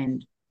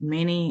 and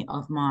many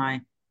of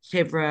my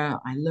chevra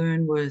I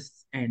learn with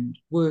and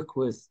work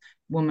with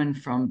women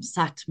from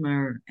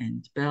Satmar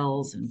and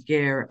Bells and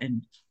Ger,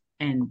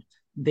 and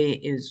there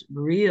is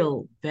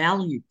real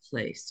value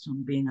placed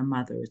on being a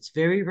mother. It's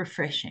very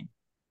refreshing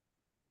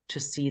to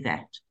see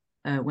that.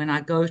 When I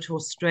go to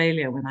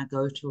Australia, when I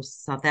go to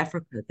South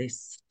Africa, there's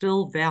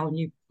still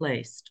value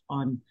placed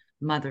on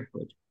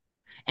motherhood.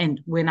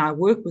 And when I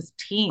work with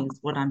teens,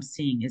 what I'm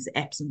seeing is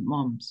absent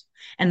moms.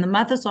 And the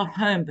mothers are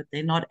home, but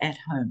they're not at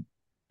home.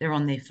 They're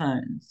on their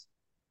phones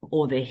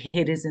or their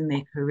head is in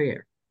their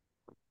career.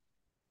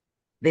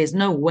 There's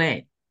no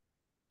way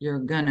you're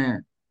going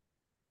to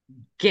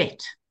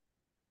get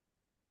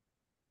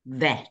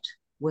that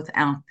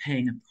without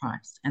paying a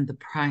price. And the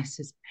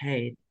price is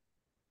paid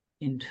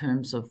in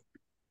terms of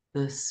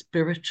the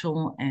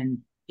spiritual and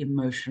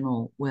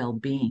emotional well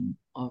being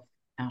of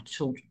our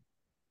children.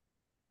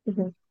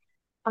 Mhm.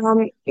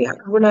 Yeah,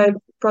 when I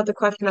brought the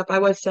question up, I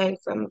was saying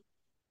from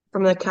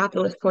the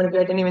capitalist point of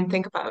view, I didn't even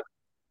think about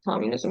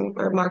communism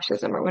or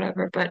Marxism or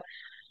whatever. But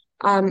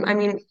I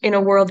mean, in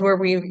a world where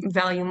we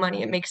value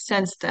money, it makes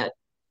sense that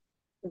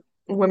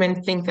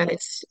women think that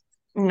it's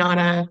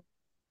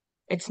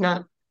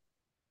not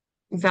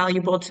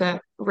valuable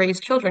to raise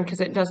children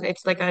because it doesn't,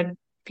 it's like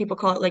people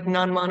call it like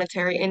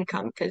non-monetary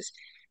income because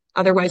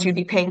otherwise you'd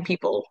be paying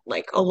people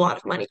like a lot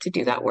of money to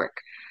do that work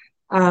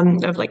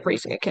of like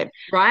raising a kid.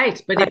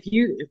 Right. But But if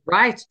you,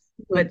 right.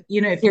 But,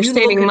 if you're you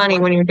look saving at money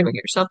what, when you're doing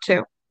it yourself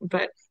too.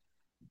 But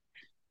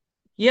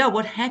yeah,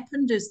 what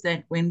happened is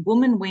that when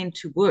women went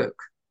to work,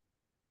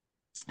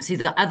 see,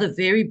 the other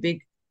very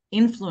big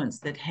influence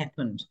that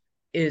happened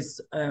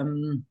is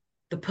the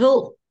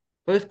pill.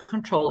 Birth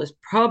control is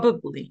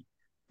probably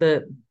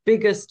the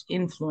biggest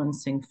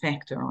influencing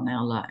factor on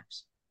our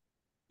lives.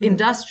 mhm,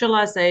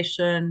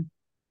 Industrialization,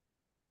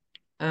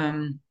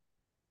 um,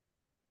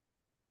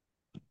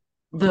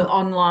 the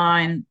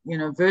online,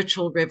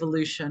 virtual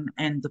revolution,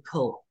 and the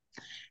pill,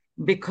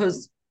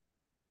 because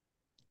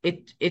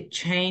it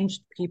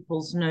changed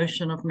people's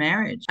notion of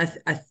marriage.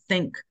 I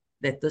think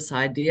that this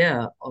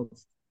idea of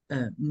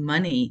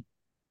money,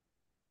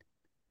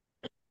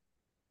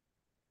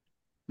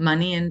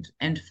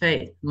 and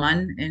faith,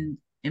 man and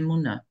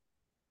emuna,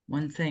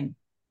 one thing.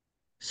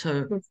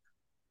 So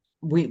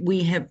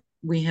we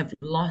have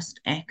lost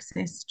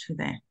access to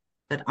that,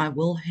 but I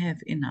will have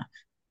enough.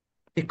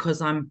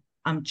 because I'm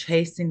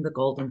chasing the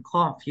golden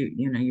calf.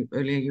 You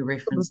earlier you Mhm.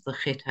 referenced the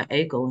Chet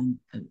HaEgel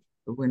and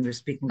when we are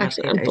speaking about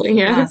Chet Accidentally,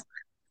 yeah.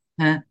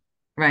 HaSharas,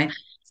 right?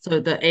 So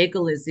the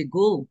Egel is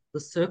Igul, the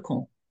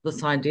circle,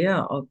 this idea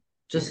of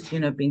just,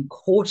 being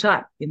caught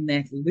up in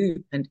that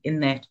loop and in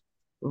that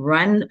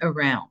run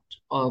around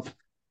of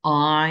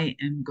I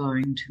am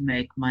going to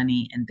make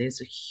money, and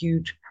there's a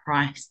huge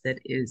price that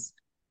is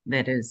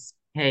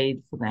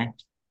paid for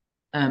that.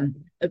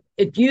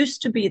 It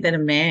used to be that a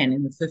man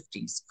in the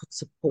 50s could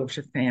support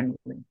a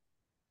family,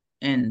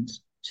 and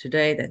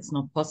today that's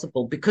not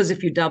possible because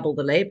if you double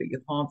the labor,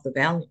 you halve the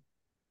value.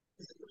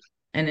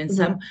 And in Mhm.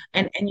 some,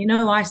 and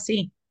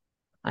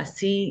I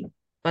see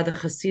by the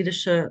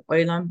Hasidische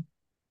Olam,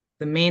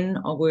 the men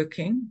are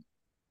working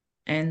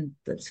and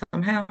that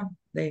somehow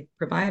they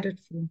provided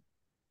for,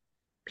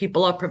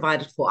 people are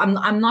provided for.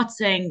 I'm not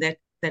saying that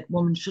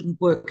women shouldn't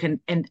work.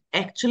 And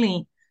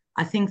actually,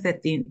 I think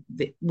that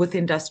with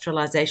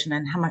industrialization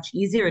and how much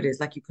easier it is,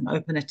 like you can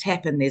open a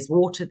tap and there's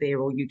water there,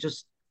 or you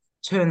just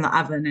turn the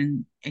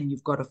oven and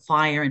you've got a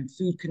fire and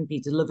food can be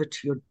delivered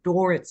to your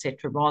door,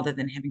 etc., rather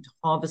than having to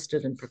harvest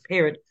it and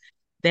prepare it.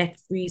 That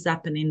frees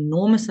up an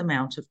enormous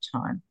amount of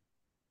time,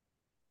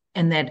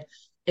 and that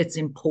it's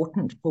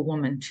important for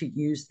women to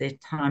use their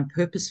time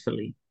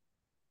purposefully.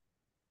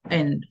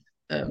 And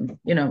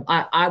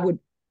I would,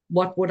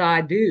 what would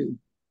I do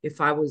if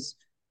I was,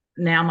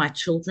 now my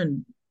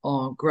children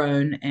are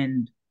grown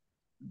and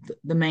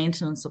the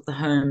maintenance of the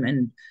home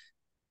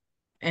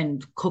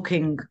and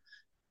cooking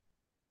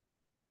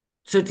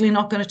certainly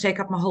not going to take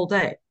up my whole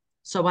day.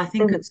 So I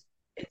think Mhm. it's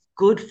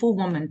good for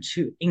women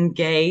to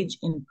engage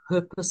in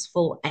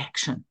purposeful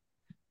action.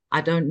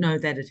 I don't know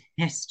that it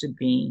has to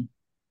be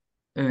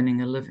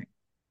earning a living.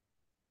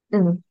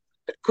 Mhm.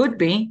 It could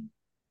be,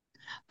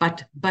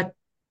 but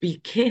be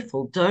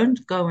careful.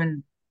 Don't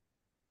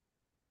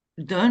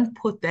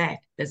put that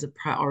as a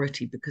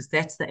priority, because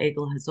that's the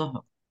Egel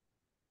Hazohov.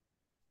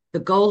 The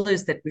goal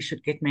is that we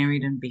should get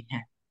married and be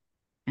happy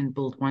and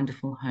build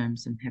wonderful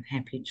homes and have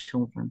happy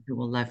children who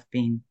will love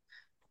being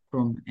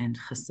frum and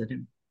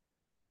Chassidim.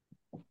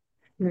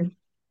 Mhm.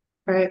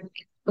 All right.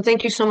 Well,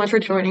 thank you so much for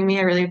joining me.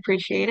 I really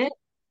appreciate it.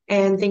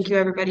 And thank you,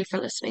 everybody, for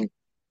listening.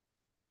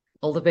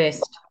 All the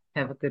best.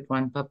 Have a good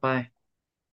one. Bye bye.